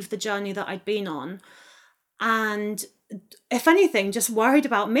believe the journey that I'd been on. And if anything, just worried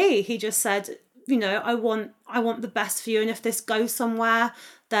about me. He just said, I want the best for you. And if this goes somewhere,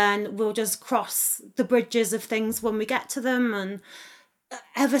 then we'll just cross the bridges of things when we get to them. And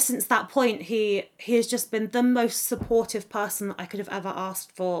ever since that point, he has just been the most supportive person that I could have ever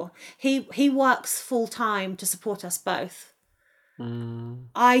asked for. He works full time to support us both.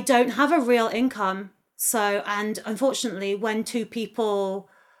 I don't have a real income. So, and unfortunately, when two people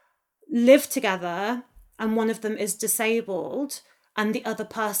live together and one of them is disabled and the other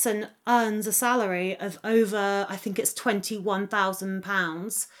person earns a salary of over, I think it's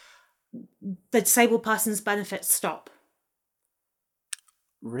 £21,000, the disabled person's benefits stop.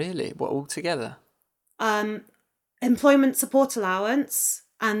 Really? What, altogether? Employment support allowance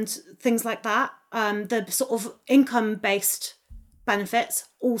and things like that, the sort of income-based benefits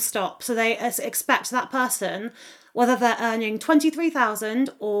all stop. So they expect that person, whether they're earning 23,000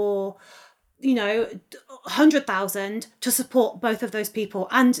 or 100,000, to support both of those people.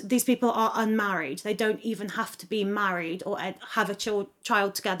 And these people are unmarried. They don't even have to be married or have a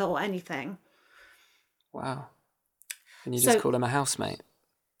child together or anything. Wow. And you just call them a housemate?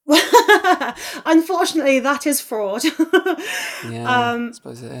 Unfortunately, that is fraud. Yeah, I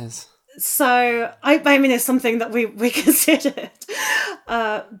suppose it is. So I mean, it's something that we considered.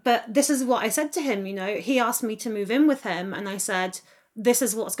 But this is what I said to him. He asked me to move in with him, and I said, this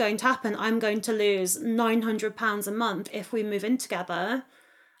is what's going to happen. I'm going to lose £900 a month if we move in together.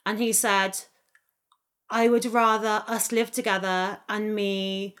 And he said, I would rather us live together and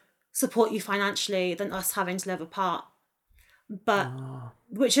me support you financially than us having to live apart. But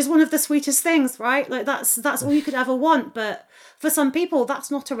which is one of the sweetest things, right? Like that's all you could ever want. But for some people,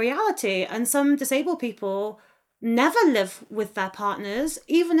 that's not a reality. And some disabled people never live with their partners,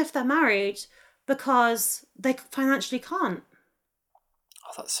 even if they're married, because they financially can't.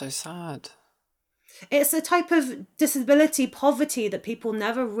 Oh, that's so sad. It's a type of disability poverty that people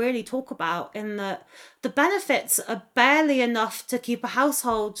never really talk about, in that the benefits are barely enough to keep a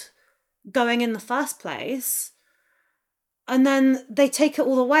household going in the first place. And then they take it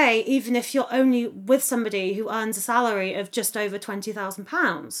all away, even if you're only with somebody who earns a salary of just over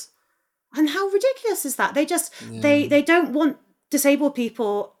 £20,000. And how ridiculous is that? They just, they don't want disabled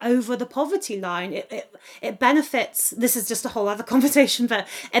people over the poverty line. It benefits, this is just a whole other conversation, but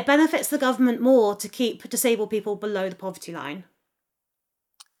it benefits the government more to keep disabled people below the poverty line.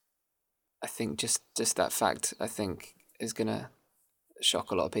 I think just that fact, I think, is going to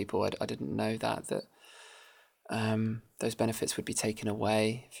shock a lot of people. I didn't know that those benefits would be taken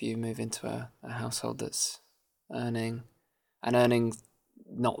away if you move into a household that's earning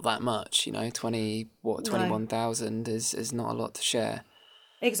not that much, 21,000 is not a lot to share.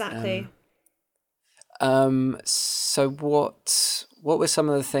 Exactly. So what were some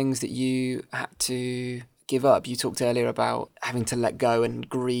of the things that you had to give up? You talked earlier about having to let go and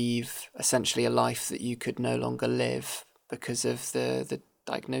grieve essentially a life that you could no longer live because of the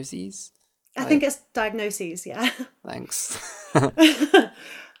diagnoses. I think it's diagnoses, yeah. Thanks.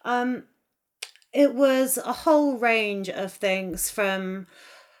 It was a whole range of things, from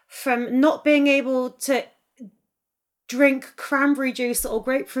not being able to drink cranberry juice or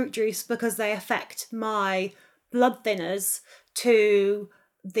grapefruit juice because they affect my blood thinners, to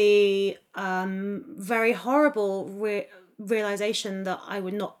the very horrible realization that I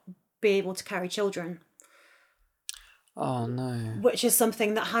would not be able to carry children. Oh no. Which is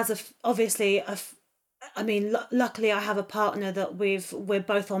something that has luckily I have a partner that we're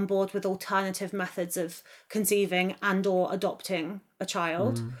both on board with alternative methods of conceiving and or adopting a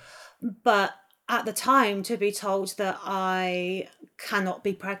child. But at the time, to be told that I cannot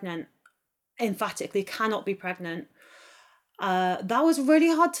be pregnant, emphatically cannot be pregnant, that was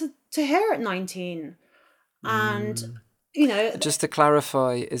really hard to hear at 19. And, Just to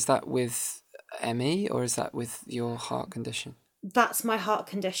clarify, is that with ME or is that with your heart condition? That's my heart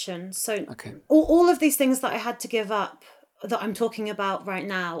condition. So okay. all of these things that I had to give up that I'm talking about right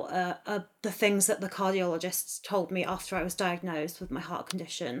now are the things that the cardiologists told me after I was diagnosed with my heart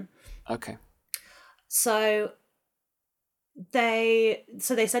condition. Okay. So they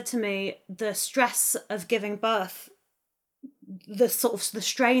said to me, the stress of giving birth, the sort of the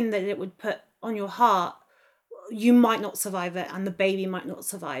strain that it would put on your heart, you might not survive it and the baby might not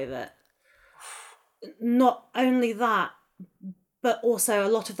survive it. Not only that, but also a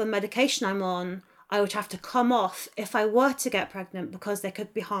lot of the medication I'm on, I would have to come off if I were to get pregnant because they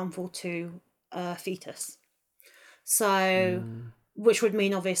could be harmful to a fetus. So, which would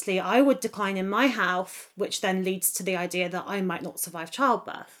mean obviously I would decline in my health, which then leads to the idea that I might not survive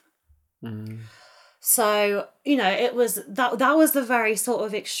childbirth. So, it was that was the very sort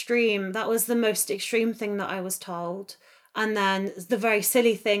of extreme, that was the most extreme thing that I was told. And then the very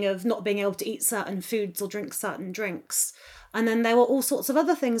silly thing of not being able to eat certain foods or drink certain drinks. And then there were all sorts of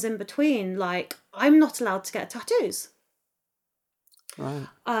other things in between, like I'm not allowed to get tattoos. Right.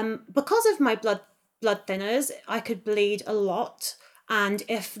 Because of my blood thinners, I could bleed a lot, and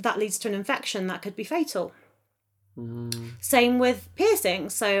if that leads to an infection, that could be fatal. Same with piercing.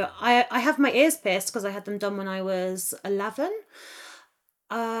 So I have my ears pierced because I had them done when I was 11.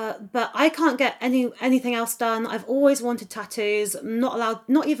 But I can't get anything else done. I've always wanted tattoos. I'm not allowed,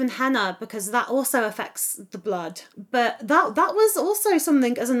 not even henna, because that also affects the blood. But that was also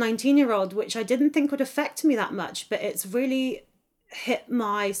something as a 19-year-old, which I didn't think would affect me that much, but it's really hit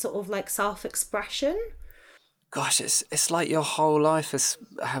my sort of like self-expression. Gosh, it's like your whole life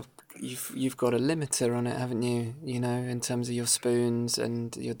you've got a limiter on it, haven't you? You know, in terms of your spoons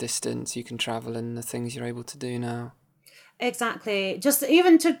and your distance you can travel and the things you're able to do now. Exactly. Just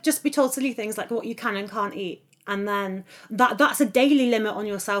even to just be told silly things like what you can and can't eat. And then that's a daily limit on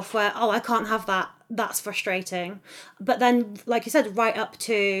yourself where, oh, I can't have that. That's frustrating. But then, like you said, right up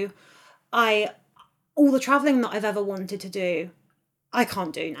to all the traveling that I've ever wanted to do, I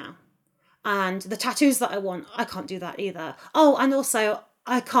can't do now. And the tattoos that I want, I can't do that either. Oh, and also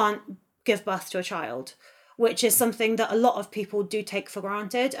I can't give birth to a child, which is something that a lot of people do take for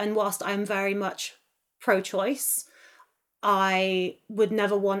granted. And whilst I'm very much pro-choice, I would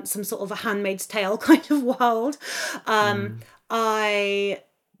never want some sort of a Handmaid's Tale kind of world. I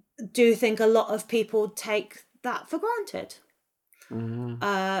do think a lot of people take that for granted. And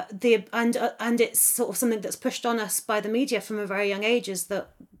it's sort of something that's pushed on us by the media from a very young age, is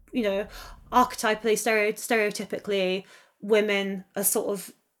that, you know, archetypally, stereotypically, women are sort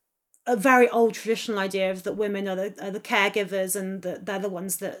of a very old traditional idea of that women are the caregivers and that they're the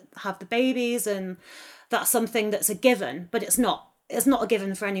ones that have the babies, and that's something that's a given, but it's not a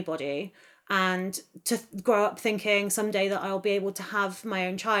given for anybody. And to grow up thinking someday that I'll be able to have my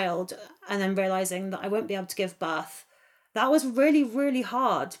own child and then realizing that I won't be able to give birth, that was really, really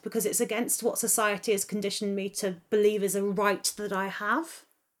hard, because it's against what society has conditioned me to believe is a right that I have.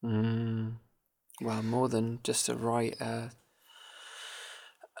 Well, more than just a right, a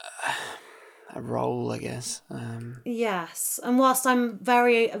role, I guess. Yes. And whilst I'm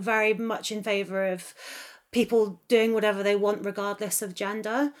very, very much in favour of people doing whatever they want regardless of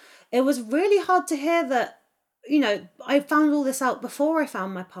gender, it was really hard to hear that, you know, I found all this out before I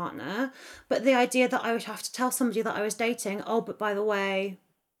found my partner, but the idea that I would have to tell somebody that I was dating, oh, but by the way,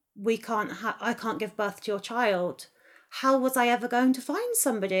 I can't give birth to your child. How was I ever going to find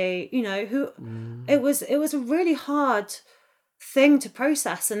somebody, you know, who it was a really hard thing to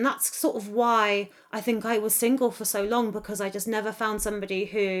process. And that's sort of why I think I was single for so long, because I just never found somebody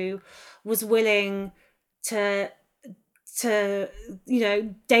who was willing to you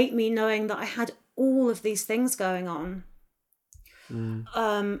know, date me knowing that I had all of these things going on.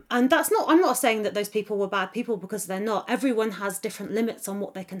 And that's not, I'm not saying that those people were bad people, because they're not. Everyone has different limits on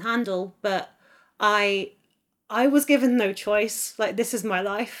what they can handle, but I was given no choice. Like, this is my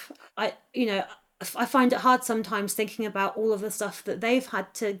life. I find it hard sometimes thinking about all of the stuff that they've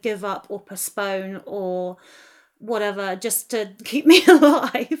had to give up or postpone or whatever just to keep me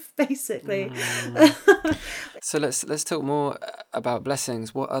alive, basically. So let's talk more about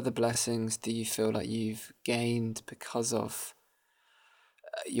blessings. What other blessings do you feel like you've gained because of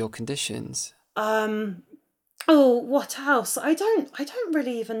your conditions? Oh, what else? I don't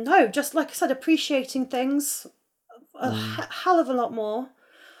really even know. Just like I said, appreciating things a hell of a lot more,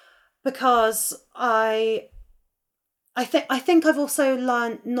 because I think I've also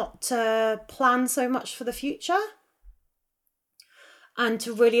learned not to plan so much for the future and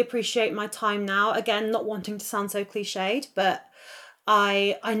to really appreciate my time now. Again, not wanting to sound so cliched, but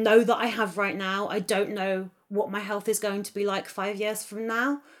I know that I have right now. I don't know what my health is going to be like 5 years from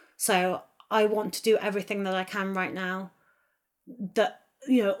now. So I want to do everything that I can right now, that,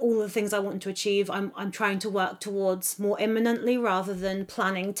 you know, all the things I want to achieve, I'm trying to work towards more imminently rather than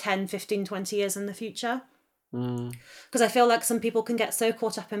planning 10, 15, 20 years in the future. Because I feel like some people can get so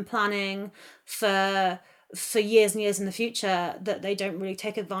caught up in planning for years and years in the future that they don't really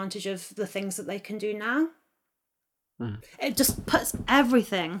take advantage of the things that they can do now. It just puts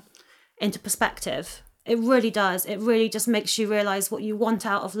everything into perspective. It really does. It really just makes you realize what you want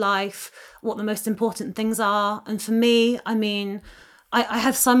out of life, what the most important things are. And for me, I mean, I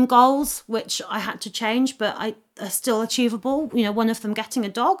have some goals which I had to change, but are still achievable. You know, one of them getting a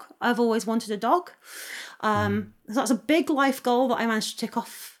dog. I've always wanted a dog. So that's a big life goal that I managed to tick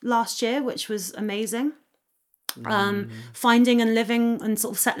off last year, which was amazing. Finding and living and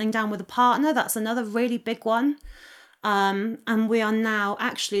sort of settling down with a partner, that's another really big one. And we are now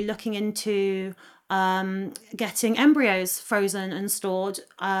actually looking into getting embryos frozen and stored,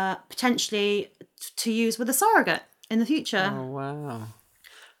 potentially to use with a surrogate in the future. Oh, wow.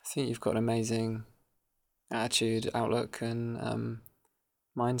 I think you've got an amazing attitude, outlook, and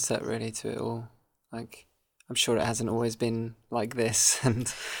mindset really to it all. Like, I'm sure it hasn't always been like this and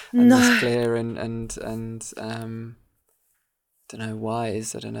this No. clear and don't know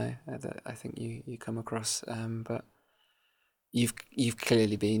wise. I don't know. I think you come across, but you've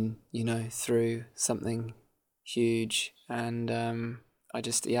clearly been, through something huge, and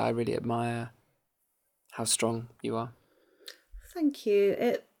I really admire how strong you are. Thank you.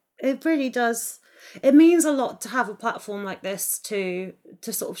 It really does. It means a lot to have a platform like this to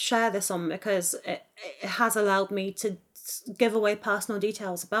sort of share this on, because it has allowed me to give away personal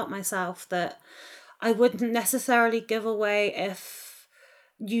details about myself that I wouldn't necessarily give away if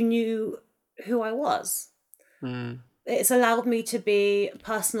you knew who I was. It's allowed me to be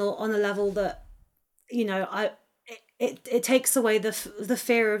personal on a level that, it takes away the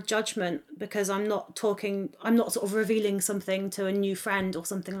fear of judgment, because I'm not sort of revealing something to a new friend or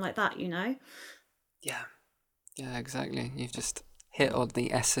something like that, Yeah, exactly. You've just hit on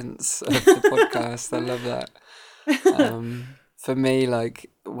the essence of the podcast. I love that. For me, like,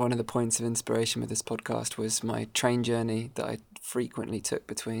 one of the points of inspiration with this podcast was my train journey that I frequently took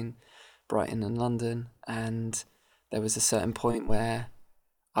between Brighton and London, and there was a certain point where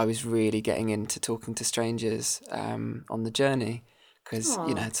I was really getting into talking to strangers on the journey, because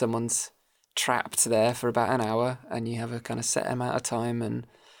someone's trapped there for about an hour and you have a kind of set amount of time, and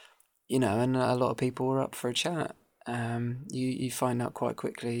and a lot of people were up for a chat. You find out quite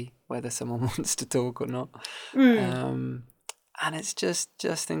quickly whether someone wants to talk or not. And it's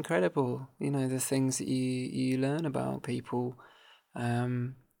just incredible, the things that you learn about people,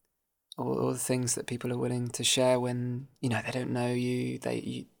 or the things that people are willing to share when they don't know you, that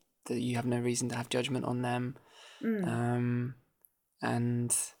you have no reason to have judgment on them,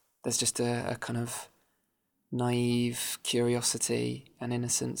 and there's just a kind of naive curiosity and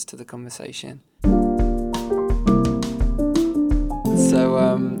innocence to the conversation.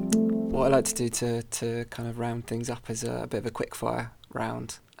 So what I like to do to kind of round things up is a bit of a quick fire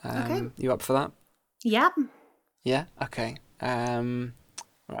round. Okay. You up for that? Yeah. Okay.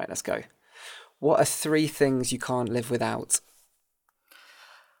 Right, let's go. What are 3 things you can't live without?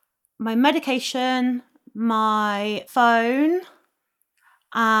 My medication, my phone,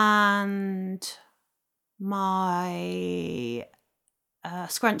 and my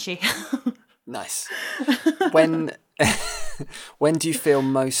scrunchie. Nice. When do you feel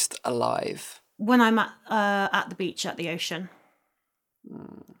most alive? When I'm at the beach, at the ocean.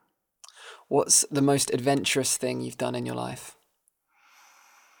 What's the most adventurous thing you've done in your life?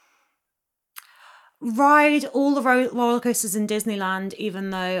 Ride all the roller coasters in Disneyland,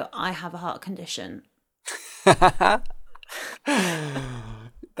 even though I have a heart condition.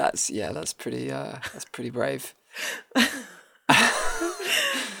 That's pretty brave.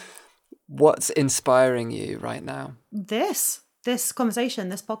 What's inspiring you right now? This conversation,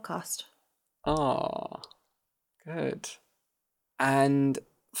 this podcast. Oh, good. And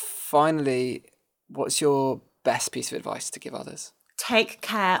finally, what's your best piece of advice to give others? Take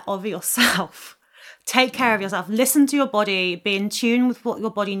care of yourself. Take care of yourself. Listen to your body. Be in tune with what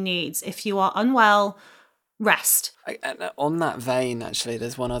your body needs. If you are unwell, rest. And on that vein, actually,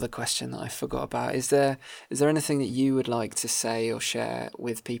 there's one other question that I forgot about. Is there anything that you would like to say or share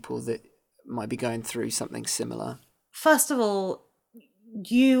with people that might be going through something similar? First of all,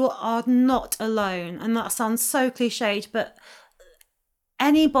 you are not alone. And that sounds so cliched, but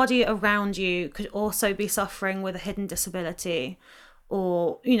anybody around you could also be suffering with a hidden disability,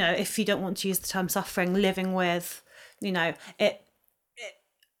 or, if you don't want to use the term suffering, living with,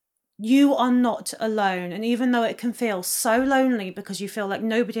 you are not alone. And even though it can feel so lonely because you feel like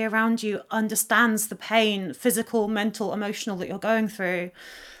nobody around you understands the pain, physical, mental, emotional, that you're going through,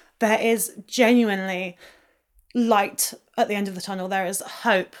 there is genuinely light at the end of the tunnel. There is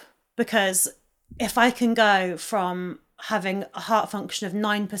hope, because if I can go from having a heart function of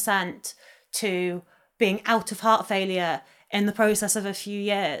 9% to being out of heart failure in the process of a few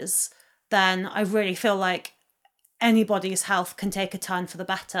years, then I really feel like anybody's health can take a turn for the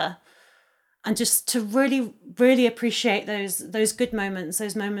better. And just to really, really appreciate those good moments,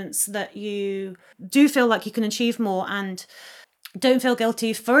 those moments that you do feel like you can achieve more, and don't feel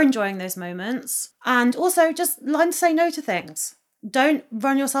guilty for enjoying those moments. And also just learn to say no to things. Don't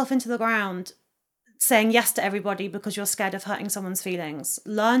run yourself into the ground saying yes to everybody because you're scared of hurting someone's feelings.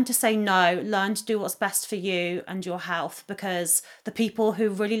 Learn to say no, learn to do what's best for you and your health, because the people who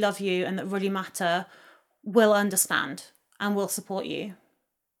really love you and that really matter will understand and will support you.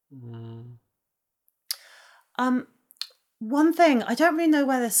 One thing, I don't really know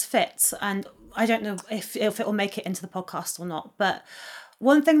where this fits, and I don't know if it will make it into the podcast or not, but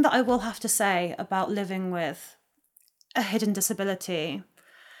one thing that I will have to say about living with a hidden disability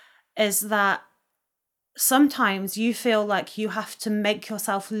is that sometimes you feel like you have to make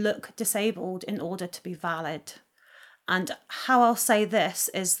yourself look disabled in order to be valid. And how I'll say this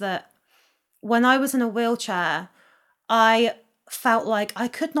is that when I was in a wheelchair, I felt like I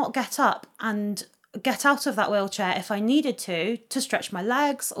could not get up and get out of that wheelchair if I needed to stretch my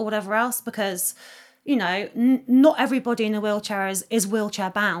legs or whatever else, because, you know, not everybody in a wheelchair is wheelchair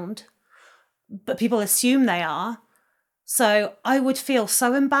bound, but people assume they are. So I would feel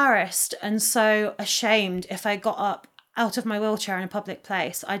so embarrassed and so ashamed if I got up out of my wheelchair in a public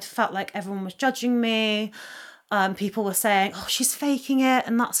place. I'd felt like everyone was judging me. People were saying, oh, she's faking it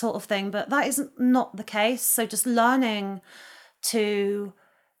and that sort of thing. But that is not the case. So just learning to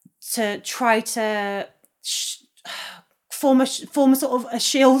try to form a sort of a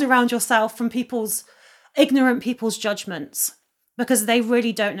shield around yourself from ignorant people's judgments, because they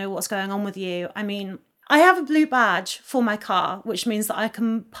really don't know what's going on with you. I mean, I have a blue badge for my car, which means that I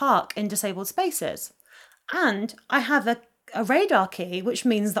can park in disabled spaces. And I have a radar key, which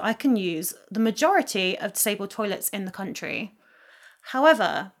means that I can use the majority of disabled toilets in the country.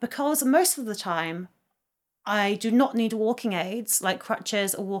 However, because most of the time I do not need walking aids like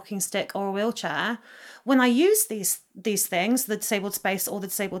crutches, a walking stick or a wheelchair, when I use these things, the disabled space or the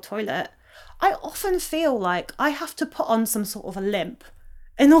disabled toilet, I often feel like I have to put on some sort of a limp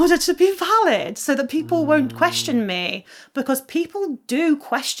in order to be valid, so that people won't question me, because people do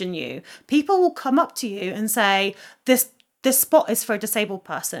question you. People will come up to you and say, this spot is for a disabled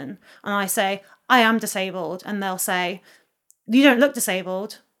person. And I say, I am disabled. And they'll say, you don't look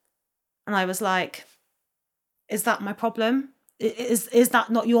disabled. And I was like, is that my problem? Is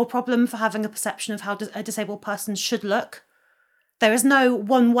that not your problem for having a perception of how a disabled person should look? There is no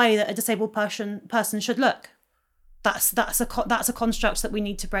one way that a disabled person should look. That's a construct that we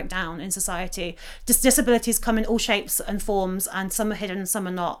need to break down in society. Disabilities come in all shapes and forms, and some are hidden and some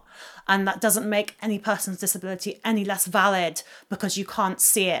are not. And that doesn't make any person's disability any less valid because you can't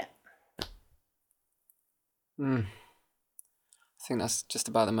see it. I think that's just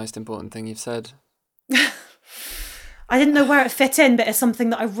about the most important thing you've said. I didn't know where it fit in, but it's something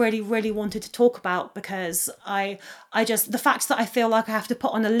that I really, really wanted to talk about, because I just, the fact that I feel like I have to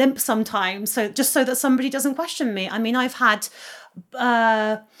put on a limp sometimes, so that somebody doesn't question me. I mean, I've had,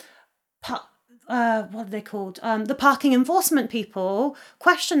 what are they called? The parking enforcement people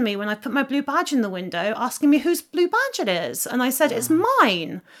question me when I put my blue badge in the window, asking me whose blue badge it is. And I said, it's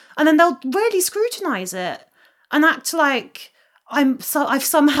mine. And then they'll really scrutinise it and act like I've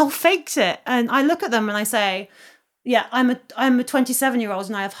somehow faked it. And I look at them and I say, yeah, I'm a 27-year-old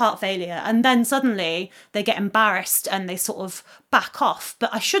and I have heart failure. And then suddenly they get embarrassed and they sort of back off.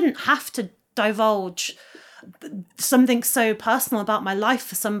 But I shouldn't have to divulge something so personal about my life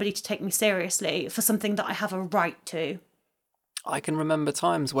for somebody to take me seriously, for something that I have a right to. I can remember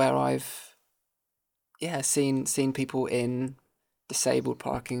times where I've seen people in disabled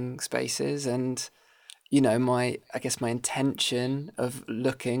parking spaces, and my intention of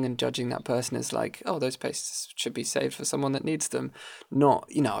looking and judging that person is like, oh, those spaces should be saved for someone that needs them. Not,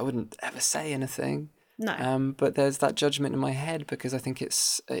 I wouldn't ever say anything. No. But there's that judgment in my head because I think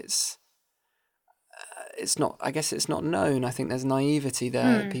it's not, I guess it's not known. I think there's naivety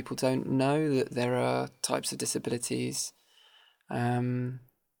there. People don't know that there are types of disabilities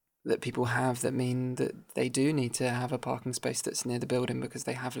that people have that mean that they do need to have a parking space that's near the building because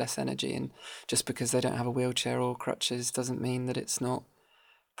they have less energy. And just because they don't have a wheelchair or crutches doesn't mean that it's not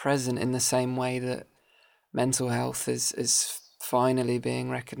present in the same way that mental health is finally being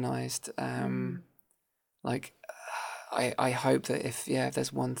recognised. I hope that if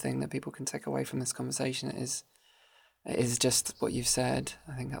there's one thing that people can take away from this conversation, it is just what you've said.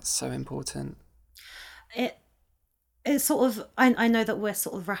 I think that's so important. It's sort of, I know that we're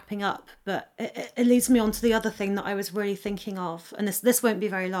sort of wrapping up, but it leads me on to the other thing that I was really thinking of, and this won't be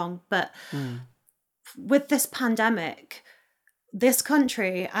very long, but with this pandemic, this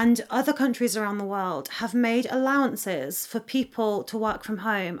country and other countries around the world have made allowances for people to work from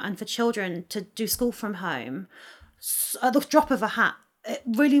home and for children to do school from home at the drop of a hat. It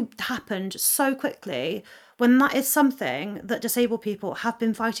really happened so quickly, when that is something that disabled people have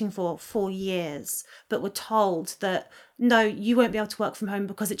been fighting for years, but were told that, no, you won't be able to work from home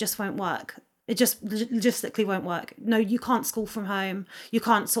because it just won't work. It just logistically won't work. No, you can't school from home. You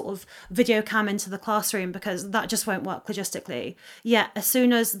can't sort of video cam into the classroom because that just won't work logistically. Yet, as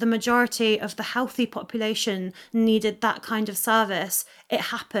soon as the majority of the healthy population needed that kind of service, it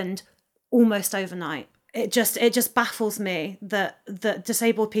happened almost overnight. it just baffles me that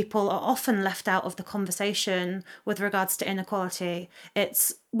disabled people are often left out of the conversation with regards to inequality.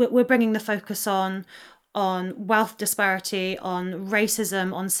 We're bringing the focus on wealth disparity, on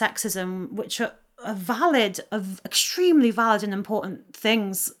racism, on sexism, which are extremely valid and important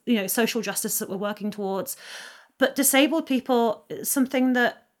things, social justice that we're working towards. But disabled people is something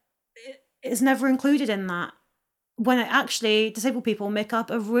that is never included in that. When actually disabled people make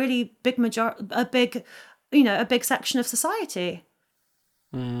up a really big a big section of society.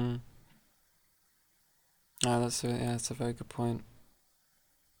 Oh, that's a very good point.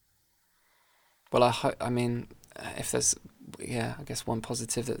 Well, I mean, if there's, I guess one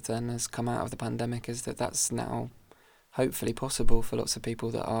positive that then has come out of the pandemic is that that's now hopefully possible for lots of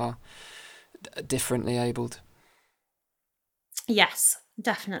people that are differently abled. Yes,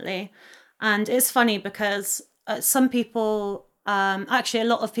 definitely. And it's funny because some people, actually a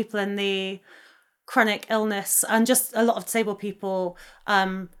lot of people in the chronic illness and just a lot of disabled people,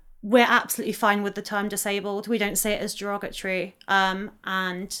 we're absolutely fine with the term disabled. We don't say it as derogatory.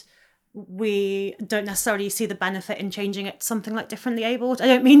 And we don't necessarily see the benefit in changing it to something like differently abled. I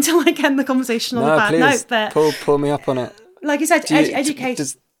don't mean to end the conversation on a bad note, but pull me up on it. Like you said,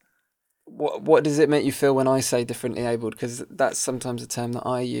 educate. What does it make you feel when I say differently abled? Because that's sometimes a term that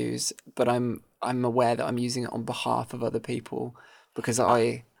I use, but I'm aware that I'm using it on behalf of other people because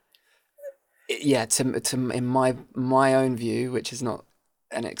in my own view, which is not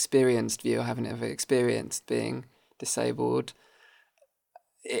an experienced view, I haven't ever experienced being disabled.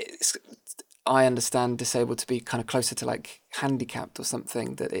 I understand disabled to be kind of closer to like handicapped or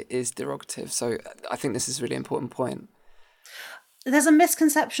something, that it is derogative. So I think this is a really important point. There's a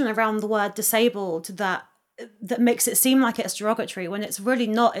misconception around the word disabled that makes it seem like it's derogatory when it's really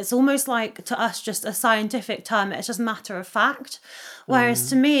not. It's almost like, to us, just a scientific term. It's just matter of fact. Whereas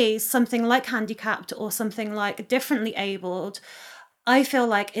to me, something like handicapped or something like differently abled, I feel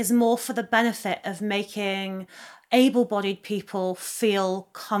like is more for the benefit of making able-bodied people feel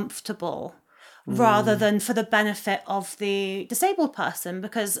comfortable rather than for the benefit of the disabled person,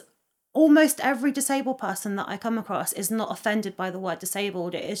 because almost every disabled person that I come across is not offended by the word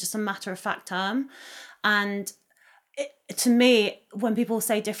disabled. It is just a matter of fact term. And to me, when people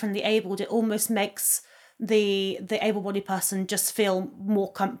say differently abled, it almost makes the able-bodied person just feel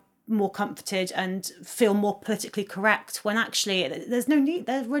more comforted and feel more politically correct, when actually there's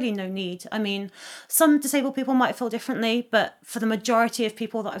really no need. I mean, some disabled people might feel differently, but for the majority of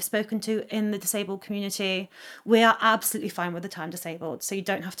people that I've spoken to in the disabled community, we are absolutely fine with the term disabled, so you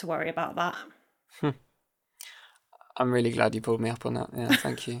don't have to worry about that. I'm really glad you pulled me up on that. Yeah,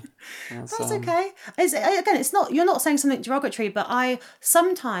 thank you. That's okay. It's not, you're not saying something derogatory, but I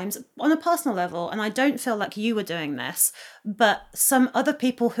sometimes, on a personal level, and I don't feel like you were doing this, but some other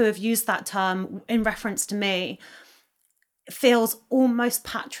people who have used that term in reference to me feels almost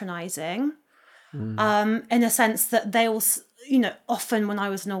patronizing, in a sense that they will, often when I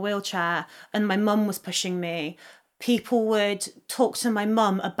was in a wheelchair and my mum was pushing me, people would talk to my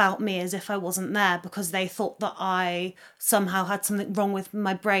mum about me as if I wasn't there because they thought that I somehow had something wrong with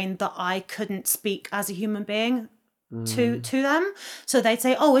my brain, that I couldn't speak as a human being to them. So they'd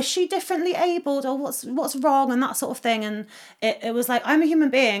say, oh, is she differently abled, or what's wrong, and that sort of thing. And it was like, I'm a human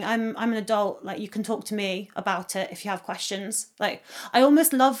being, I'm an adult, like, you can talk to me about it if you have questions. Like, I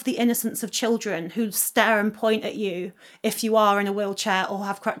almost love the innocence of children who stare and point at you if you are in a wheelchair or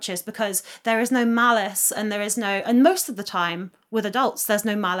have crutches, because there is no malice, and and most of the time with adults there's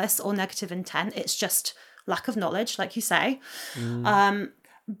no malice or negative intent. It's just lack of knowledge, like you say.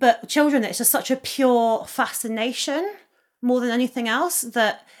 But children, it's just such a pure fascination more than anything else,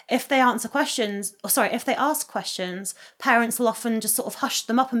 that if they ask questions, parents will often just sort of hush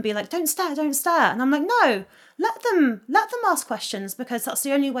them up and be like, don't stare. And I'm like, no, let them ask questions, because that's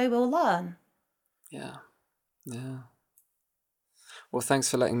the only way we'll learn. Yeah. Well, thanks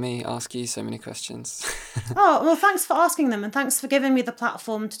for letting me ask you so many questions. Oh, well, thanks for asking them, and thanks for giving me the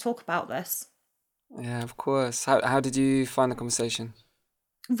platform to talk about this. Yeah, of course. How did you find the conversation?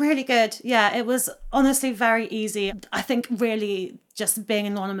 Really good. Yeah, it was honestly very easy. I think really just being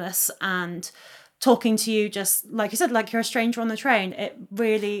anonymous and talking to you, just like you said, like you're a stranger on the train, it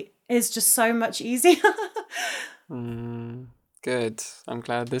really is just so much easier. Good. I'm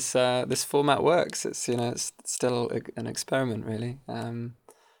glad this format works. It's it's still an experiment, really.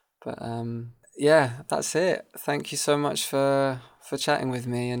 Yeah, that's it. Thank you so much for chatting with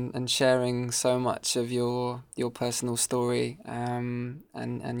me and sharing so much of your personal story, and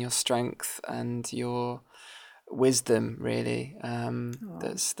your strength and your wisdom, really,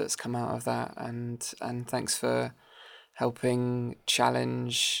 that's come out of that, and thanks for helping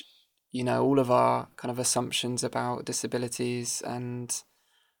challenge all of our kind of assumptions about disabilities and,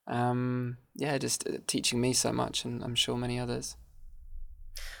 just teaching me so much, and I'm sure many others.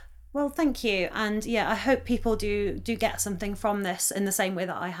 Well, thank you. And I hope people do get something from this in the same way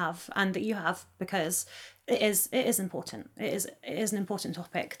that I have and that you have, because it is important. It is an important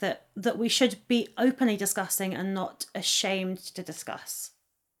topic that we should be openly discussing and not ashamed to discuss.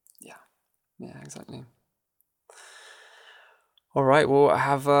 Yeah, exactly. All right. Well,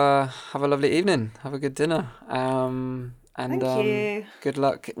 have a lovely evening. Have a good dinner. And thank you. Good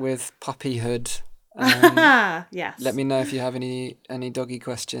luck with puppyhood. Yes. Let me know if you have any doggy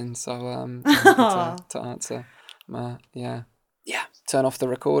questions. So I'm happy to answer. Turn off the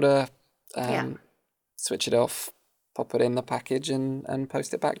recorder. Switch it off. Pop it in the package and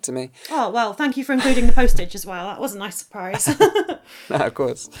post it back to me. Oh well, thank you for including the postage as well. That was a nice surprise. No, of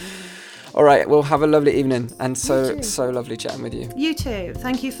course. All right, well, have a lovely evening, and so lovely chatting with you. You too.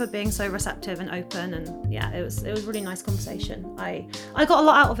 Thank you for being so receptive and open, and it was a really nice conversation. I got a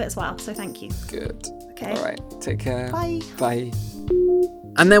lot out of it as well, so thank you. Good. Okay. All right, take care. Bye. Bye.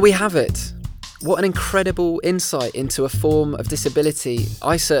 And there we have it. What an incredible insight into a form of disability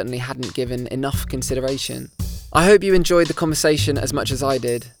I certainly hadn't given enough consideration. I hope you enjoyed the conversation as much as I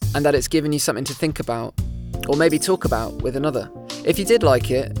did, and that it's given you something to think about, or maybe talk about with another. If you did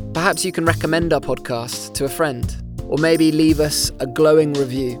like it, perhaps you can recommend our podcast to a friend, or maybe leave us a glowing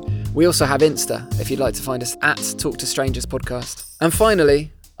review. We also have Insta, if you'd like to find us at Talk to Strangers Podcast. And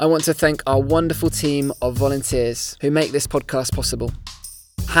finally, I want to thank our wonderful team of volunteers who make this podcast possible.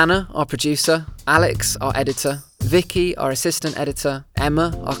 Hannah, our producer, Alex, our editor, Vicky, our assistant editor,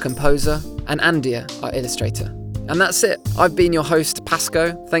 Emma, our composer, and Andia, our illustrator. And that's it. I've been your host,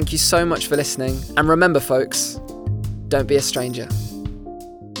 Pasco. Thank you so much for listening. And remember, folks, don't be a stranger.